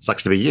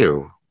sucks to be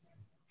you,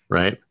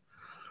 right?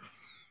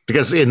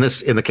 Because in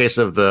the case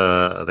of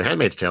the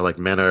Handmaid's Tale, like,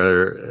 men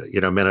are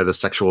the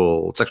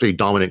sexually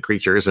dominant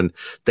creatures, and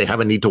they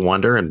have a need to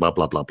wander, and blah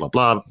blah blah blah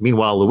blah.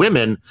 Meanwhile, the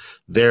women,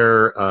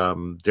 their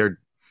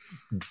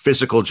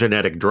physical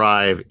genetic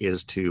drive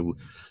is to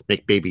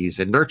make babies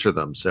and nurture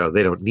them, so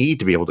they don't need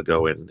to be able to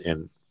go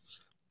and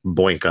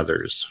boink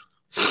others.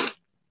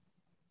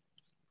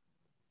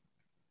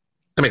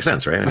 That makes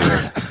sense, right?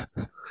 I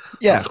mean,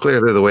 yeah, it's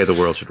clearly the way the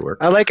world should work.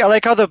 I like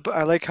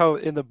how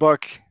in the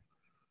book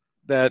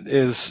that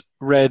is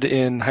read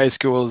in high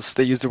schools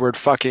they use the word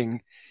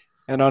fucking,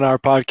 and on our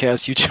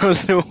podcast you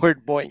chose the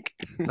word boink.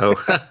 Oh,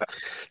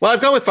 well,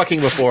 I've gone with fucking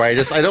before. I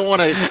don't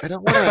want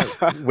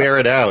to wear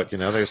it out.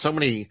 There's so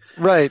many.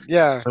 Right.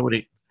 Yeah. So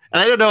many,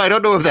 and I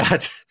don't know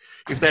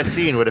if that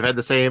scene would have had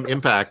the same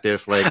impact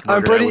if, like,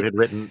 Margaret Atwood had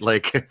written,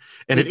 like,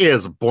 and it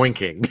is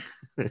boinking.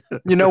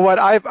 You know what?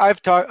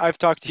 I've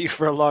talked to you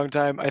for a long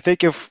time. I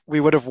think if we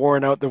would have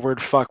worn out the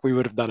word fuck, we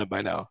would have done it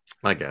by now.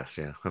 I guess,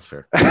 yeah, that's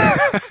fair.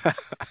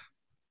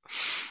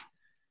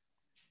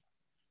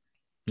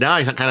 Now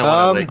I kind of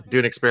want to do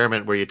an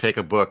experiment where you take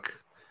a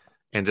book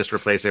and just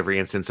replace every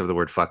instance of the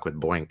word fuck with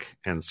boink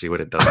and see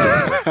what it does.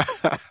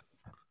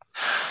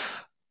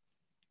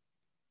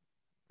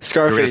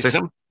 Scarface.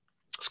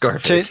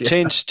 Scarface.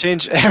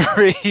 Change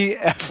every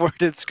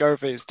F-word in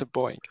Scarface to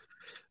boink.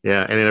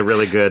 Yeah, and in a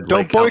really good.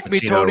 Don't boink me,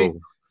 Tony.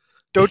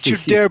 Don't you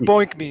dare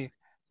boink me.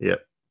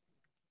 Yep.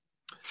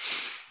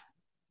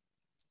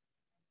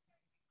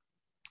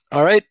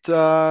 All right.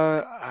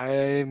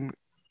 I'm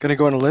gonna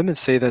go on a limb and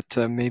say that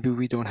maybe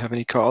we don't have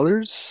any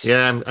callers.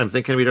 Yeah, I'm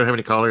thinking we don't have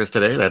any callers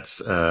today.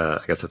 That's I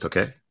guess that's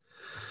okay.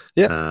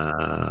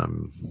 Yeah.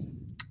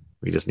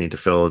 We just need to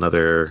fill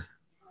another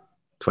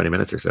 20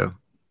 minutes or so. I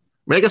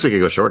mean, I guess we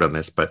could go short on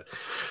this, but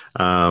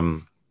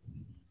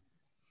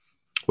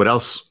what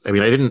else? I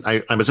mean,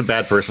 I was a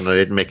bad person. I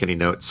didn't make any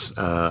notes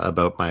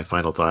about my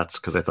final thoughts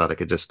because I thought I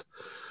could just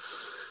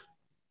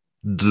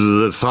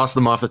toss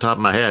them off the top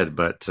of my head.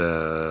 But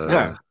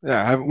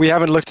yeah. We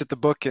haven't looked at the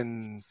book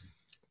in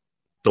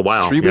a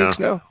while. 3 weeks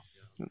now.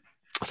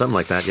 Something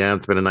like that. Yeah,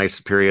 it's been a nice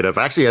period of.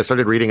 Actually, I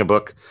started reading a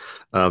book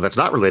that's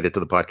not related to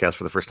the podcast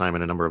for the first time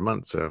in a number of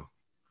months. So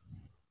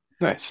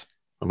nice.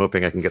 I'm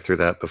hoping I can get through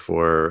that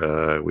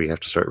before we have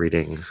to start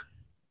reading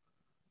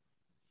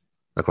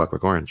A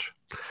Clockwork Orange.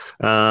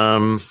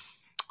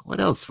 What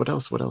else? There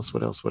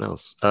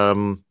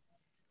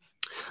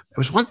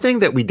was one thing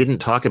that we didn't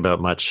talk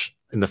about much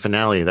in the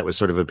finale that was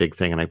sort of a big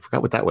thing, and I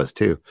forgot what that was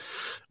too.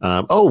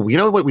 What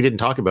we didn't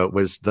talk about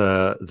was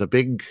the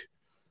big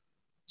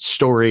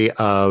story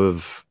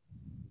of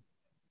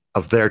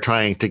their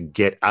trying to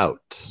get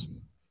out.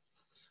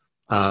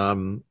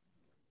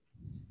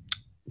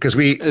 Because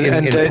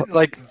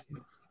like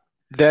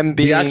them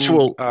being the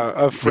actual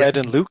of Fred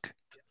and Luke.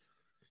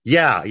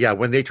 Yeah.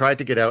 When they tried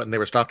to get out and they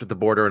were stopped at the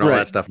border and all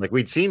that stuff, like,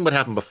 we'd seen what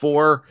happened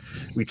before,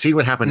 we'd seen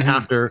what happened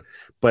after,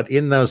 but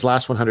in those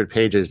last 100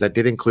 pages, that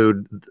did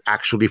include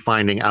actually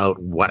finding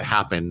out what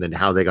happened and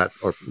how they got,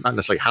 or not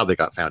necessarily how they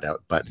got found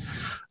out, but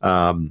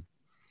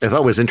I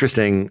thought it was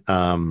interesting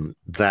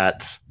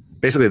that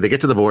basically they get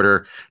to the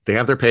border, they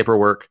have their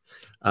paperwork,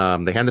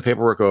 they hand the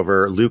paperwork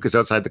over. Luke is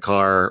outside the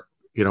car,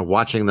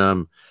 watching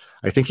them.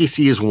 I think he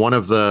sees one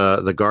of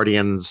the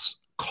Guardians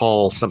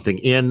call something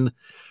in.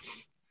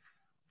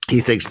 He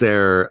thinks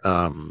they've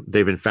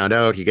been found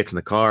out. He gets in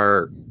the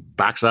car,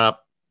 backs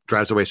up,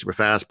 drives away super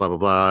fast, blah, blah,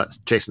 blah.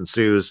 Chase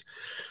ensues.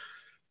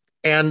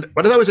 And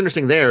what I thought was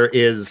interesting there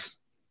is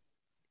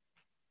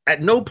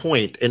at no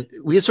point, and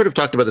we had sort of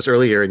talked about this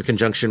earlier in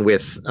conjunction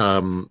with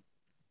of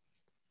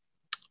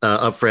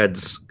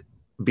Fred's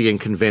being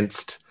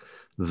convinced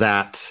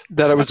that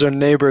it was their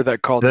neighbor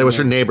that called. That it was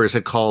her neighbors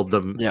had called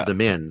them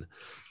in.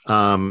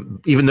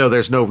 Even though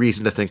there's no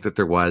reason to think that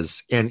there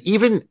was. And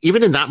even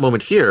in that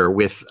moment here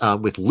with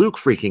Luke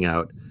freaking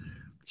out,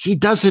 he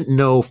doesn't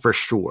know for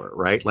sure,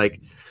 right?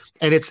 Like,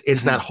 and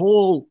it's that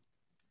whole,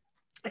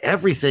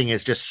 everything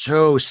is just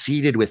so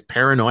seeded with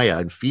paranoia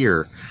and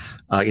fear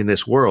in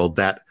this world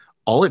that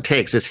all it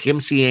takes is him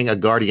seeing a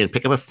Guardian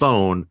pick up a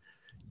phone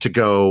to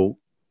go,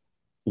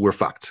 we're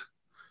fucked.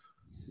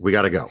 We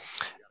got to go.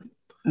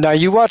 Now,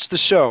 you watch the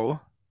show.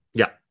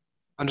 Yeah.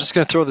 I'm just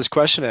going to throw this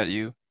question at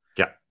you.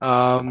 Yeah.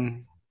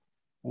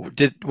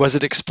 Was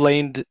it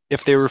explained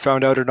if they were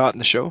found out or not in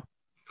the show?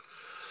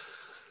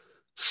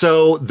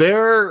 So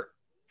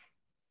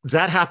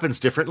That happens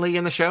differently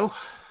in the show.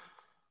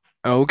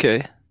 Oh,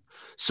 okay.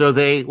 So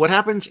what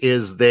happens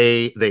is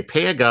they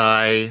pay a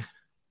guy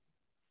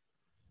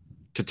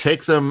to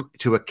take them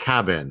to a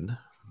cabin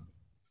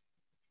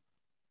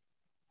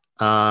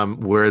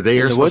where they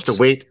In are the supposed to woods?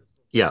 wait.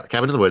 Yeah,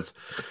 cabin in the woods.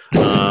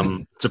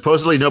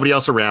 Supposedly nobody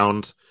else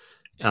around.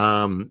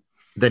 Um,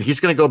 then he's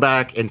going to go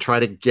back and try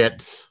to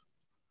get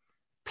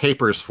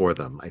papers for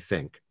them, I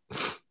think.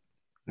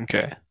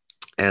 Okay.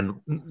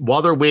 And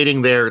while they're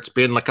waiting there, it's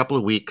been a couple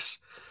of weeks.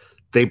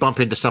 They bump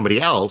into somebody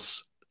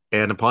else,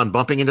 and upon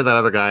bumping into that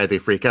other guy, they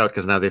freak out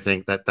because now they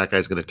think that that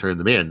guy's going to turn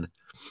them in.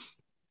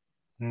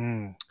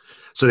 Mm.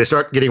 So they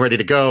start getting ready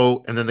to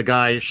go, and then the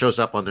guy shows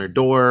up on their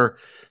door.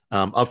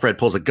 Alfred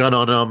pulls a gun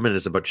on him and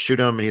is about to shoot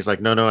him, and he's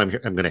like, "No, I'm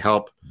going to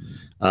help."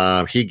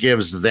 He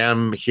gives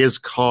them his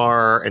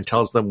car and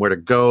tells them where to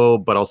go,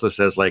 but also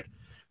says like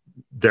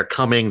they're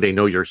coming, they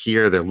know you're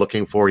here, they're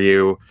looking for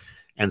you,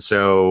 and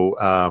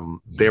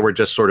so they were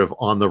just sort of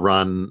on the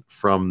run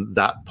from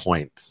that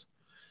point.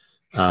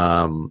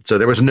 So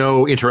there was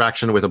no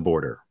interaction with a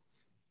border.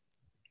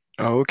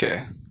 Oh,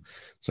 okay.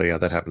 So yeah,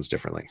 that happens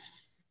differently.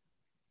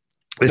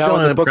 They Now still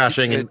in end the up book,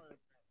 crashing. And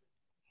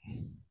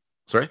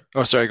sorry.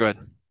 oh, sorry. Go ahead.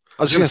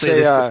 I was I going was to going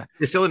to say, say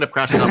they still end up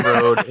crashing off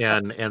road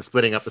and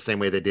splitting up the same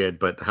way they did,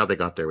 but how they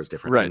got there was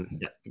different. right. And,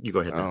 yeah, you go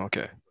ahead now. Oh,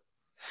 okay.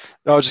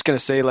 I was just going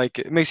to say, like,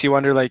 it makes you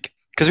wonder, like,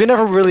 because we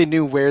never really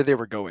knew where they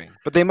were going,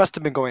 but they must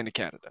have been going to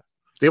Canada.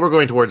 They were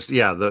going towards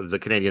the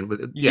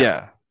Canadian.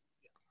 Yeah.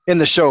 In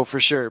the show for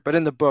sure, but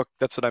in the book,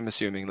 that's what I'm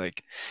assuming.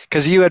 Like,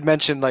 because you had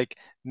mentioned like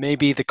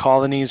maybe the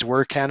colonies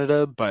were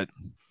Canada, but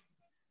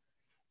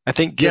I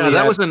think Yeah, Gilead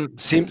that was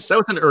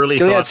an early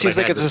Gilead thought seems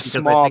that I like had it's a because I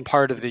small think,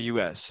 part of the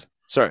U.S.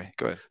 Sorry,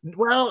 go ahead.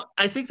 well,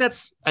 I think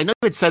I know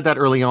you had said that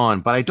early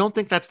on, but I don't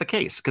think that's the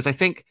case because I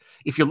think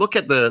if you look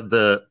at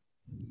the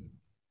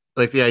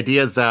like the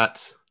idea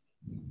that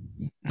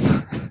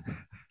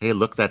hey,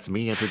 look, that's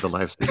me entered the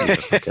live studio.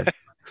 Okay.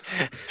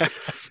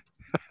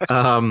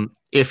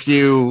 If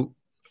you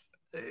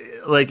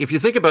if you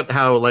think about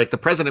how like the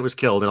president was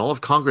killed and all of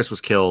Congress was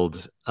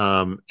killed,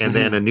 and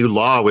then a new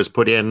law was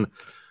put in,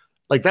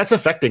 like that's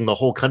affecting the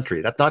whole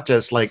country. That's not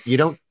just like you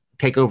don't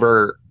take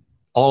over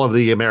all of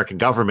the American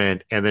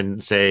government and then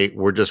say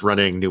we're just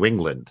running New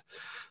England.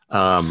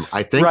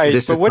 I think right,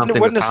 this but is something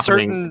wouldn't that's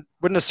happening.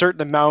 wouldn't a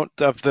certain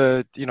amount of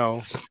the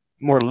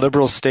more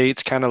liberal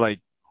states kind of like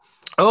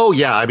Oh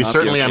yeah, I mean not be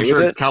certainly I'm okay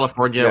with sure it?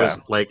 California Yeah. was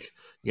like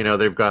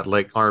they've got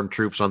like armed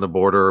troops on the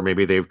border, or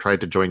maybe they've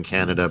tried to join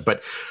Canada,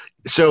 but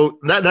so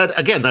that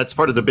again that's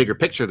part of the bigger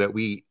picture that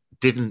we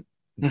didn't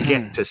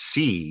get to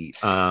see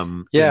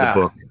in the Yeah.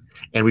 book,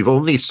 and we've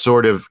only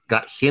sort of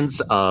got hints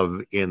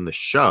of in the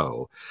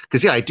show.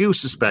 Because yeah, I do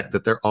suspect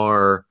that there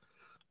are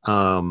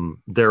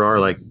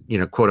like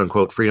quote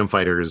unquote freedom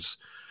fighters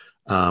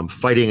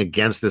fighting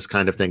against this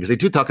kind of thing, because they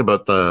do talk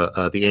about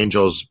the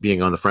Angels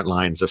being on the front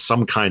lines of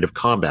some kind of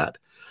combat,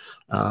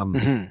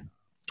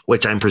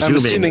 which I'm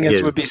presuming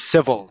it would be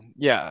civil.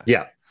 Yeah.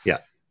 yeah.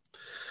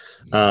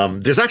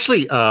 There's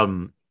actually a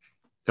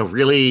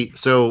really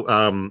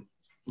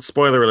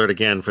spoiler alert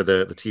again for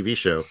the TV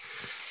show.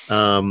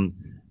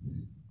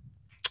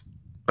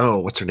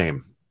 What's her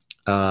name?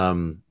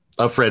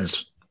 Of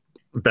Fred's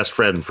best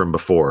friend from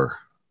before.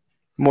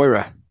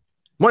 Moira,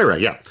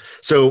 yeah.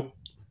 So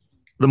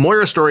the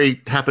Moira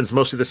story happens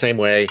mostly the same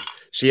way.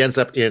 She ends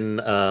up in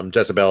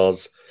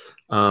Jezebel's,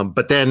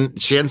 but then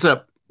she ends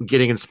up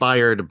getting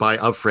inspired by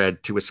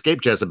Alfred to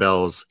escape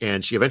Jezebel's,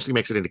 and she eventually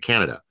makes it into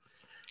Canada.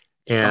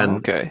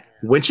 And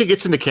when she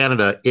gets into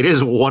Canada, it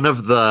is one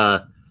of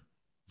the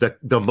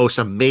most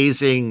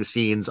amazing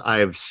scenes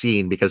I've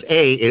seen, because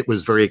A, it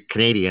was very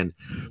Canadian,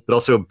 but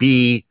also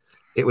B,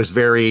 it was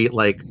very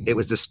it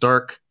was this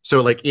stark.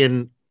 So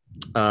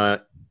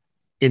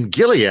in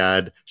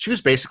Gilead, she was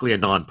basically a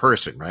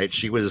non-person, right?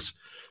 She was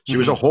a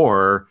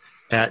whore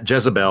at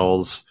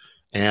Jezebel's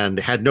and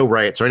had no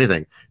rights or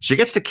anything. She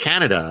gets to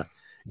Canada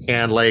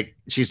and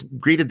she's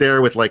greeted there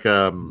with like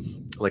a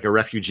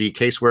refugee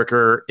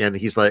caseworker, and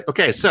he's like,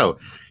 okay, so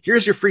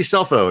here's your free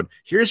cell phone,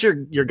 here's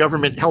your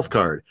government health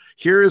card,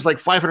 here's like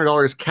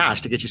 $500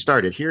 cash to get you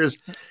started, here's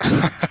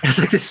it's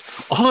like this,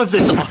 all of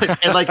this,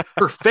 and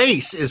her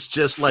face is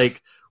just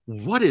like,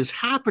 what is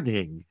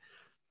happening?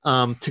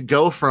 To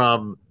go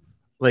from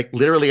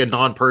literally a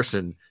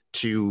non-person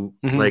to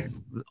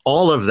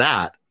all of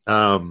that,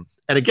 and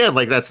again,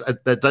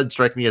 that does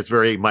strike me as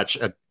very much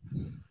a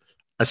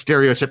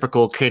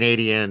stereotypical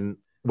Canadian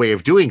way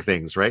of doing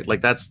things, right?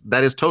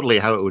 That is totally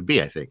how it would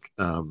be, I think,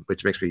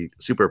 which makes me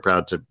super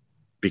proud to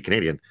be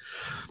Canadian.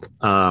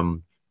 But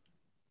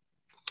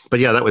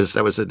yeah, that was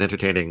an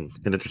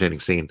entertaining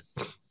scene.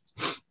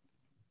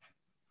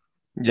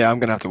 Yeah, I'm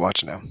gonna have to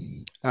watch it now.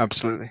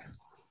 Absolutely.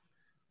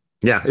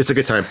 Yeah, it's a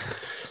good time.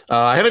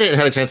 I haven't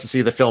had a chance to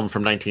see the film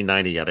from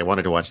 1990 yet. I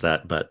wanted to watch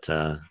that, but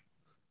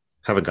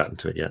haven't gotten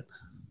to it yet.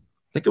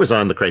 I think it was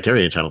on the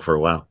Criterion Channel for a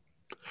while.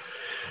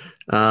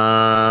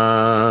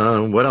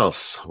 What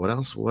else?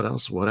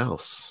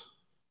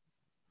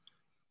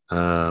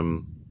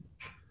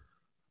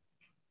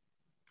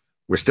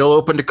 we're still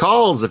open to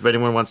calls if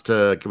anyone wants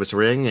to give us a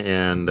ring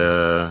and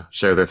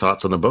share their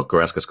thoughts on the book,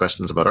 or ask us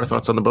questions about our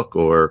thoughts on the book,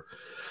 or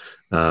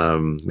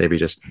maybe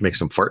just make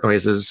some fart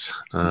noises.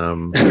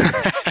 You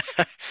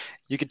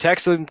can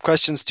text some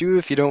questions too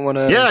if you don't want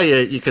to. Yeah,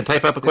 you can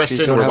type up a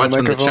question. We're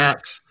watching the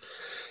chats.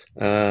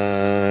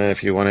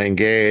 If you want to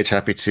engage,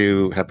 happy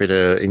to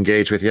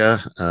engage with you.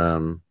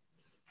 We're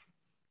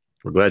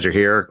glad you're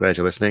here. Glad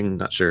you're listening.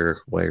 Not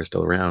sure why you're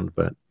still around,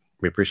 but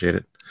we appreciate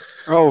it.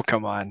 Oh,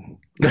 come on.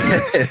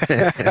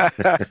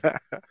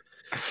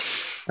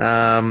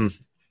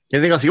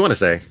 Anything else you want to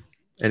say?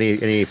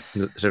 Any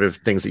sort of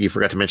things that you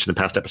forgot to mention in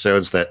past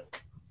episodes that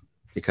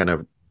you kind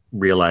of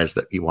realized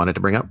that you wanted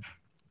to bring up?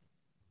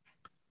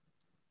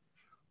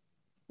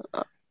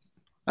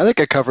 I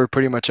think I covered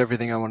pretty much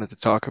everything I wanted to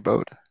talk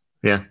about.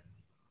 Yeah.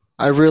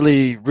 I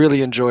really,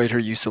 really enjoyed her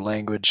use of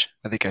language.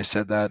 I think I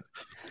said that.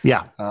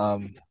 Yeah.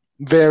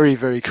 Very,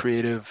 very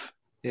creative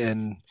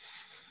in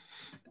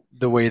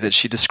the way that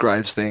she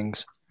describes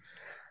things.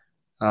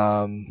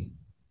 I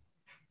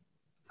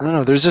don't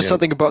know. There's just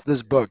something about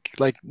this book,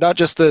 like not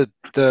just the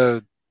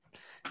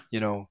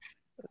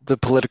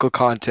political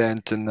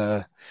content and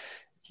the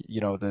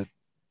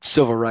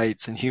civil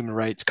rights and human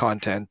rights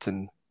content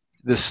and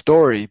the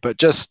story, but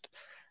just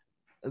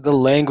the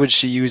language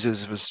she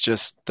uses was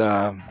just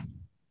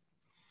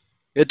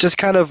it just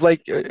kind of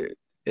like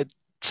it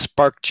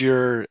sparked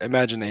your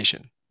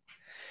imagination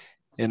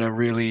in a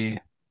really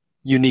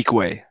unique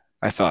way,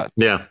 I thought.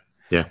 Yeah.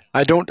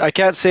 I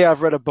can't say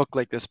I've read a book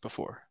like this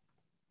before.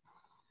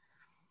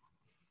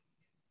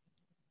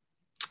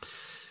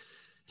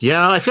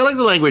 Yeah, I feel like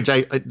the language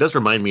it does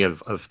remind me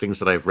of things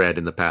that I've read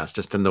in the past,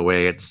 just in the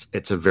way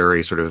it's a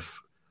very sort of,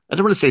 I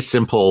don't want to say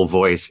simple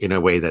voice in a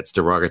way that's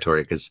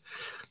derogatory, because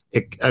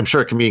I'm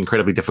sure it can be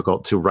incredibly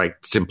difficult to write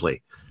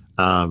simply.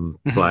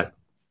 But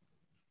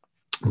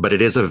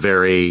it is a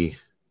very,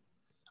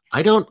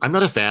 I'm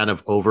not a fan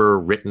of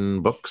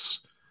overwritten books.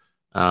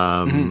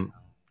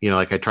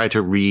 Like I try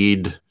to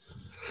read,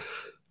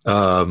 you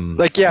don't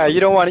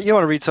want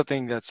to read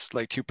something that's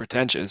like too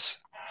pretentious.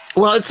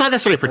 Well, it's not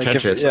necessarily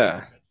pretentious.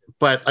 Yeah.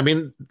 But I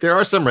mean, there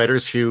are some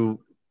writers who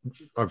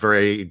are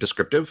very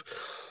descriptive.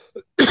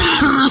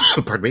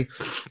 Pardon me.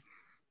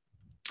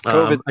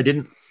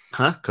 COVID.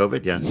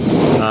 COVID, yeah.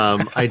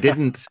 I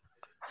didn't.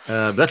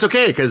 That's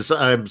okay, because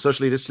I'm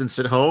socially distanced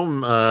at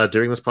home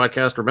doing this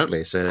podcast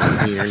remotely. So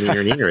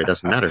near, it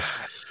doesn't matter.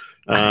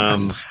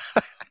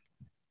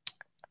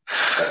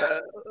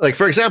 Like,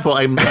 for example,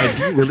 I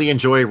do really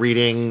enjoy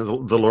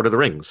reading The Lord of the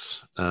Rings.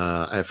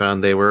 I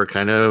found they were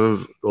kind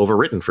of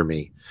overwritten for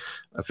me.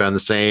 I found the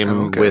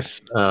same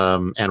with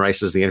Anne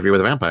Rice's The Interview with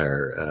a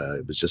Vampire.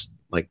 It was just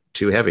like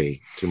too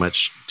heavy, too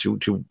much,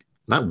 too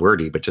not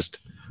wordy, but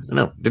just, I don't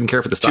know, didn't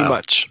care for the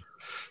style.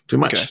 Too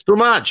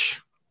much.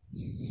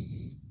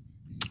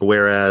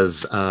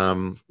 Whereas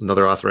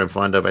another author I'm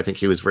fond of, I think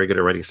he was very good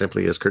at writing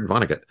simply, is Kurt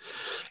Vonnegut.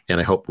 And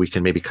I hope we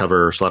can maybe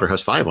cover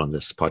Slaughterhouse-Five on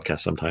this podcast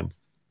sometime.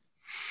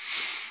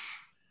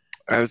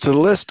 Add it to the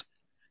list.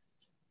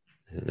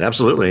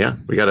 Absolutely, yeah.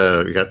 We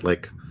got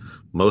like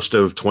most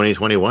of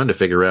 2021 to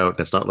figure out.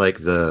 It's not like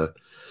the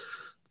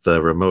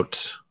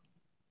remote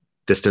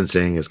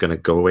distancing is going to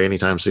go away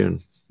anytime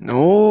soon.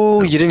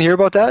 No, you didn't hear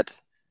about that?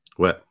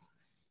 What?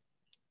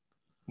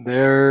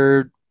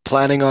 They're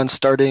planning on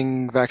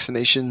starting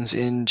vaccinations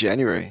in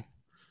January.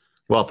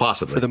 Well,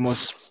 possibly for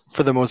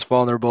the most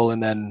vulnerable,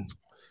 and then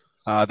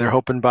they're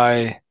hoping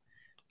by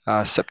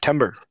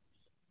September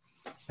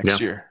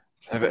next year.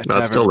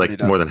 That's still like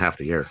more than half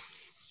the year.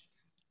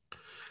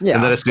 Yeah,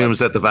 and that assumes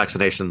that the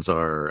vaccinations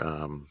are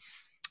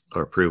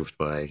approved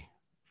by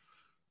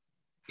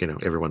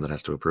everyone that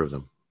has to approve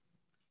them.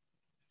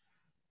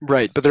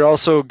 Right, but they're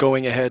also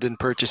going ahead and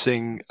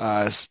purchasing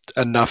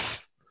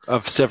enough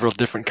of several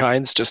different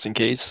kinds just in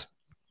case.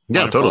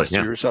 Yeah, totally.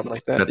 Yeah, or something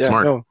like that. That's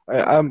smart. No,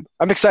 I'm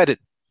excited.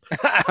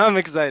 I'm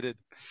excited.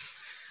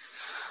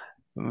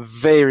 I'm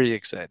very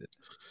excited.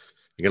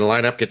 You gonna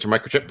line up, get your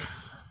microchip?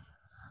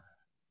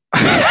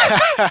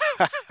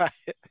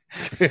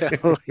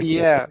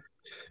 Yeah.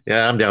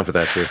 Yeah, I'm down for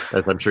that too,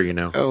 as I'm sure you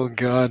know. Oh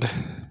God.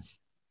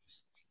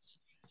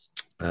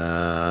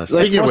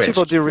 Most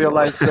people do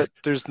realize that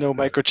there's no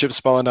microchip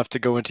small enough to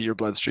go into your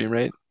bloodstream,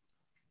 right?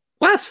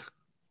 What?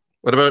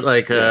 What about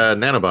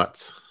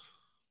nanobots?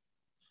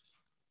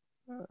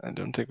 I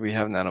don't think we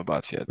have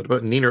nanobots yet. What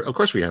about Neener? Of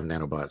course we have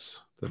nanobots.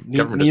 The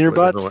government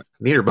Neenerbots?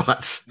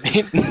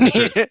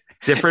 Neenerbots.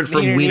 Different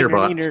from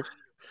Wienerbots.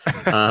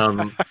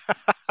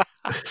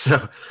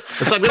 So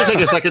I'm going to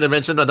take a second to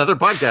mention another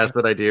podcast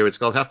that I do. It's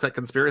called Half Cut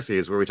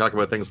Conspiracies, where we talk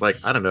about things like,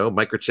 I don't know,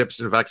 microchips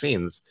and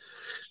vaccines.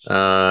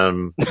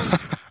 You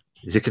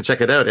can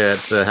check it out at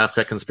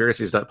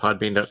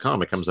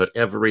halfcutconspiracies.podbean.com. It comes out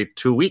every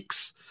 2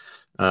 weeks.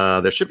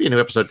 There should be a new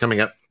episode coming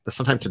up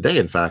sometime today,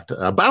 in fact,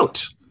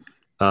 about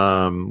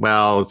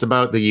it's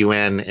about the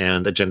UN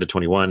and Agenda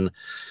 21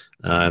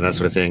 and that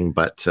sort of thing.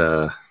 But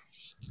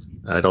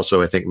it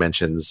also, I think,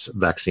 mentions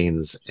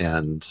vaccines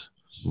and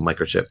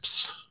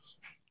microchips.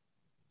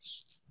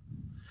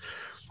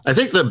 I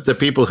think the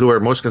people who are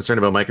most concerned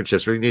about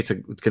microchips really need to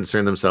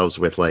concern themselves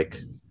with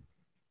like,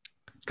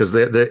 because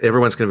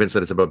everyone's convinced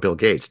that it's about Bill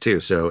Gates too.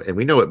 So, and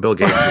we know what Bill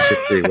Gates'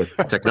 history with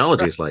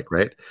technology is like,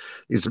 right?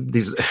 These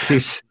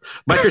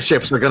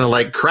microchips are going to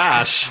like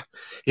crash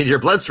in your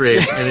bloodstream,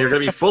 and you're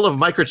going to be full of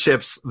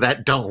microchips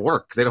that don't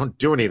work. They don't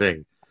do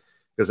anything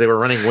because they were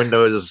running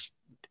Windows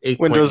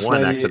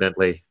 8.1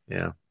 accidentally.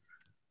 Yeah,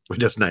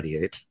 Windows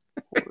 98.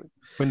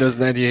 Windows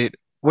 98.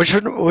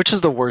 Which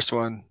is the worst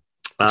one?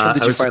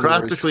 It was a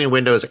cross between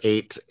Windows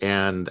 8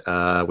 and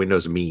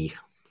Windows Me.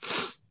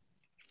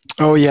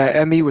 Oh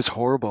yeah, ME was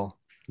horrible.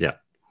 Yeah,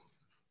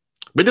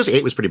 Windows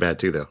 8 was pretty bad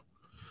too, though.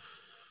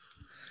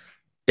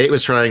 8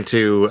 was trying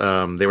to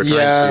they were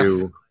trying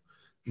to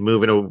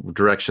move in a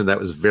direction that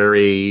was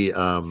very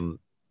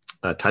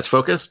touch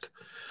focused,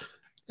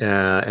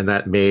 and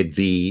that made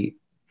the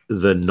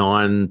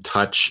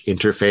non-touch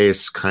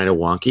interface kind of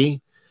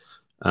wonky.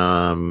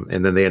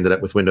 And then they ended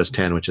up with Windows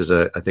 10, which is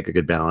I think a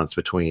good balance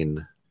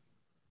between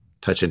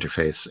touch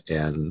interface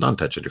and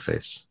non-touch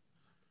interface.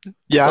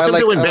 Yeah,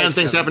 welcome to When Bad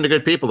Things Happen to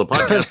Good People, the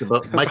podcast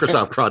about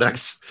Microsoft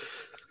products.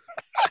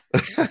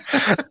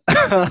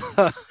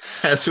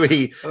 as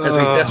we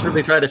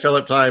desperately try to fill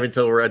up time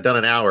until we're done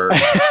an hour.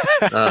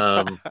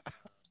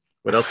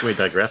 What else can we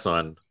digress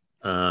on?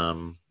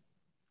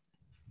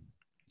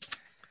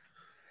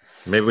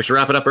 Maybe we should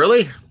wrap it up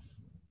early.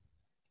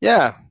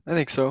 Yeah, I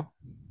think so.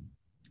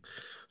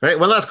 All right,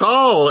 one last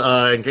call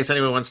in case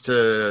anyone wants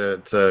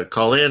to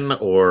call in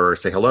or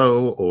say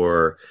hello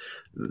or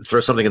throw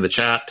something in the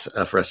chat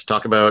for us to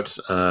talk about.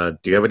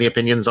 Do you have any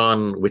opinions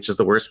on which is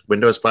the worst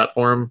Windows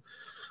platform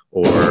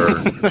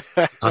or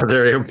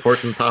other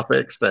important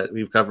topics that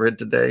we've covered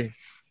today?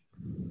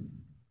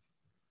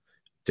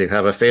 Do you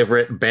have a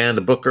favorite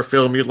band, book, or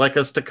film you'd like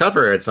us to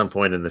cover at some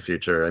point in the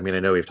future? I mean,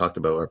 I know we've talked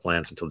about our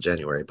plans until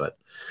January, but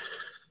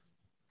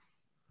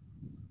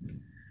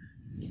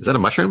is that a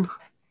mushroom?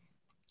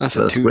 That's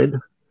a toot. Squid?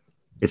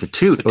 It's a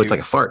toot. It's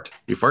like a fart.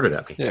 You farted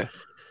at me. Yeah.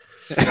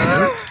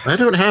 I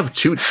don't have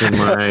toots in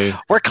my...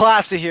 We're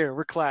classy here.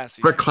 We're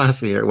classy.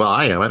 Well,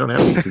 I am. I don't have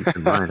any toots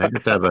in mine. I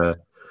just have a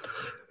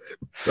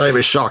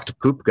shocked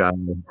poop guy.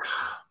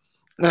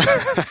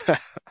 I've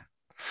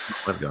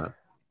got.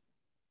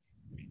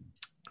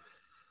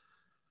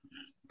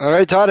 All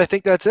right, Todd, I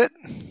think that's it.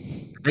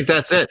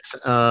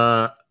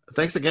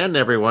 Thanks again,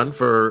 everyone,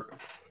 for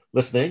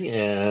listening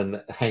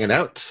and hanging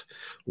out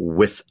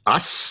with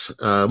us.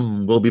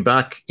 We'll be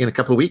back in a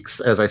couple of weeks,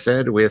 as I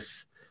said,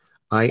 with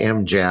I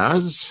Am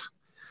Jazz.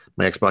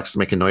 My Xbox is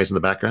making noise in the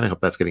background. I hope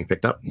that's getting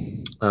picked up.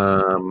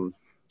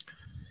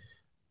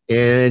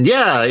 And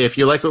yeah, if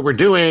you like what we're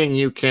doing,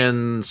 you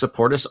can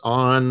support us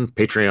on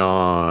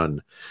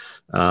Patreon.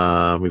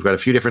 We've got a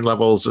few different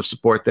levels of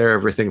support there,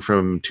 everything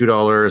from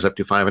 $2 up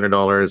to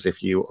 $500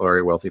 if you are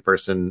a wealthy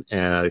person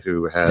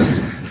who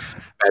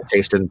has bad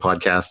taste in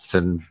podcasts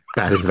and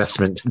bad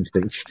investment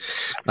instincts.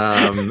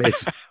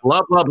 It's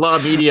blah, blah, blah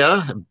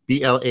media,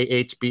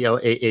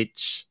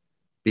 BLAH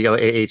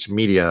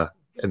media.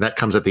 And that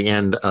comes at the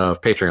end of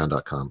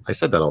patreon.com. I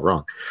said that all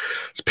wrong.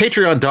 It's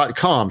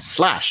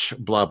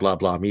patreon.com/blah, blah,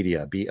 blah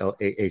media, BLAH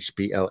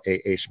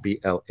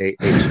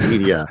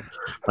media.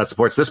 That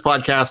supports this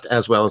podcast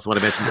as well as the one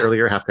I mentioned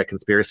earlier, Half Cut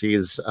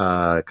Conspiracies,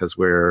 because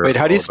we're... Wait,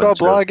 how do you spell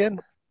blah again?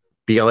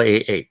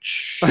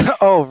 BLAH.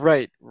 Oh,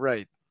 right.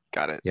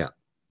 Got it. Yeah.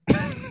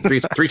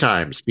 Three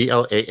times.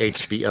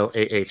 BLAH.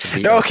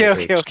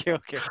 Okay.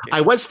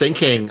 I was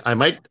thinking I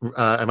might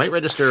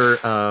register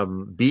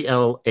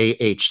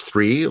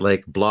BLAH3,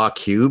 like blah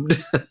cubed,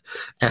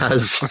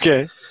 as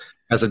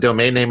a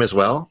domain name as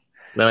well.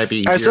 That might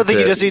be easier. I still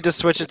think you just need to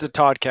switch it to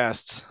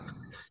Toddcasts.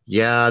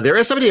 Yeah, there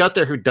is somebody out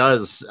there who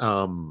does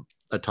a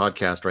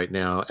Toddcast right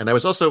now, and I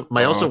also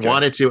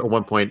wanted to at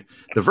one point.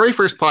 The very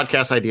first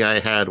podcast idea I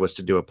had was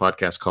to do a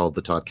podcast called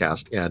the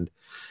Toddcast, and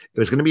it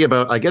was going to be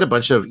about, I get a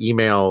bunch of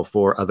email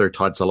for other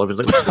Todd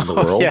Sullivans in the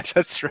world. Yeah,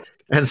 that's right.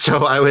 And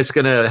so I was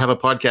going to have a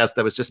podcast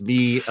that was just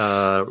me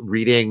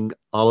reading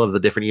all of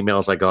the different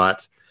emails I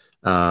got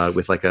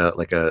with like a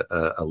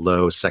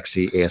low,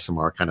 sexy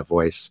ASMR kind of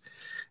voice.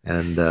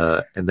 And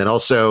then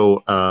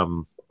also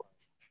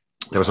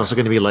there was also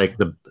going to be like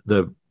a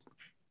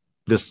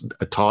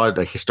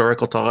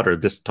historical Todd, or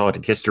this Todd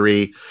in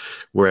history,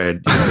 where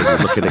I'd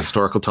look at a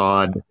historical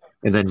Todd.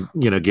 And then,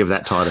 give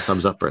that Todd a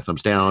thumbs up or a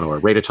thumbs down or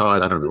rate a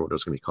Todd. I don't know what it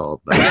was going to be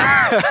called. But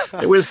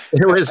it was.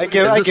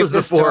 I give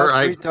this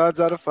Todd 3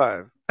 Todds out of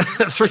 5.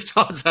 3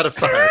 Todds out of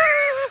 5.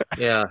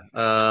 Yeah.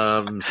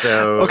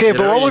 So. Okay,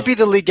 but what would be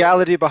the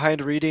legality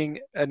behind reading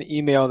an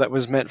email that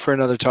was meant for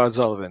another Todd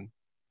Sullivan?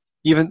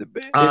 Even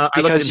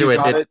because you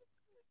got it.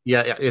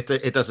 Yeah,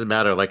 it doesn't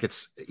matter. Like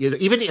it's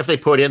even if they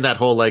put in that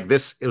whole like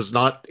this was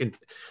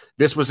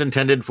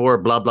intended for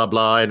blah blah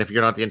blah, and if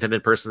you're not the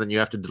intended person, then you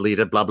have to delete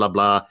it. Blah blah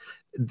blah.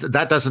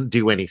 That doesn't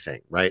do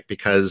anything, right?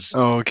 Because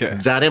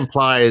that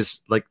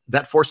implies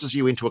that forces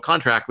you into a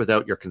contract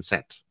without your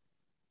consent.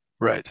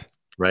 Right.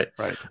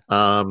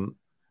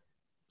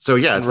 So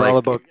yeah, it's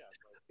like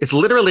it's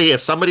literally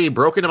if somebody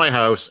broke into my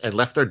house and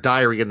left their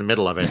diary in the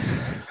middle of it,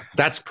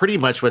 that's pretty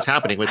much what's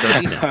happening with those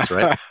emails,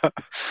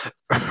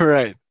 right?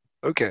 Right.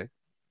 Okay.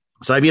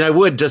 So, I mean, I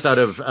would just out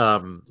of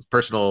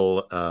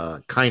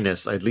personal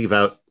kindness, I'd leave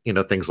out,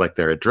 things like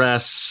their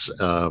address,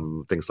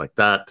 things like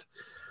that.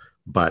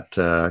 But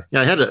I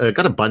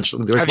got a bunch.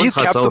 Have you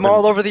kept them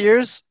all over the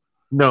years?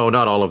 No,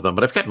 not all of them,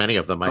 but I've kept many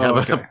of them. I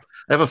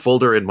have a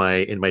folder in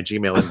my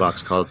Gmail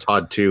inbox called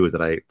Todd2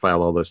 that I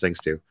file all those things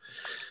to.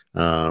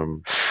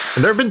 And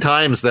there have been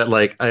times that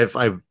like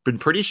I've been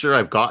pretty sure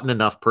I've gotten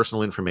enough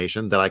personal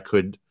information that I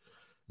could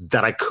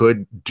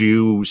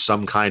do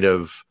some kind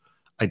of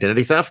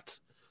identity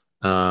theft.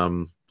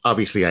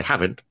 Obviously I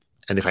haven't,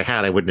 and if I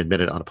had, I wouldn't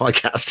admit it on a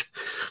podcast.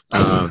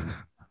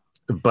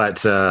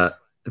 But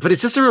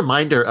it's just a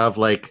reminder of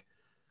like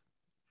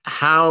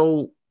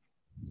how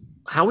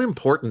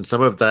important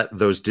some of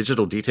those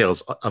digital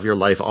details of your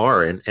life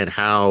are, and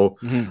how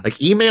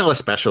like email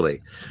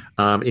especially.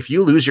 If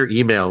you lose your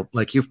email,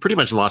 like you've pretty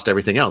much lost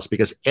everything else,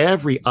 because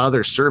every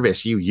other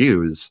service you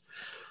use,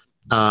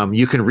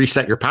 you can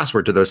reset your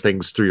password to those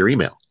things through your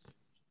email.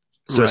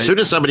 So as soon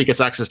as somebody gets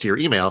access to your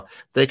email,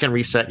 they can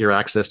reset your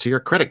access to your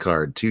credit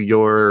card, to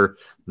your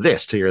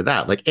this, to your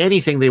that, like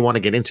anything they want to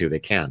get into, they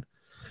can.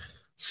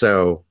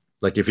 So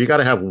like if you got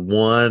to have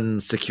one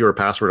secure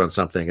password on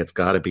something, it's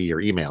got to be your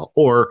email,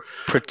 or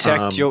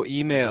protect your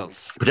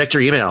emails. Protect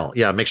your email.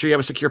 Yeah. Make sure you have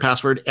a secure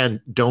password,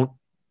 and don't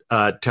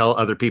tell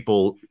other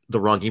people the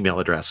wrong email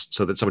address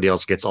so that somebody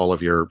else gets all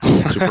of your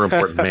super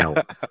important mail.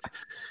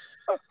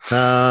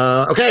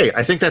 Okay.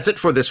 I think that's it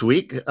for this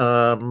week.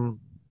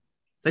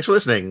 Thanks for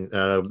listening.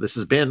 This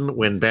has been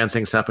When Bad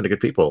Things Happen to Good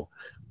People.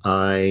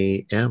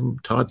 I am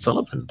Todd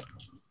Sullivan.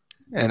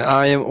 And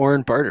I am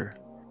Oren Barter.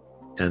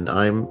 And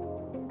I'm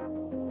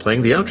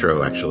playing the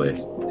outro, actually.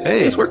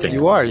 Hey, it's working.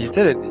 You are. You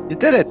did it. You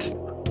did it.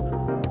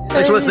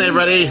 Thanks for listening,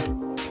 everybody.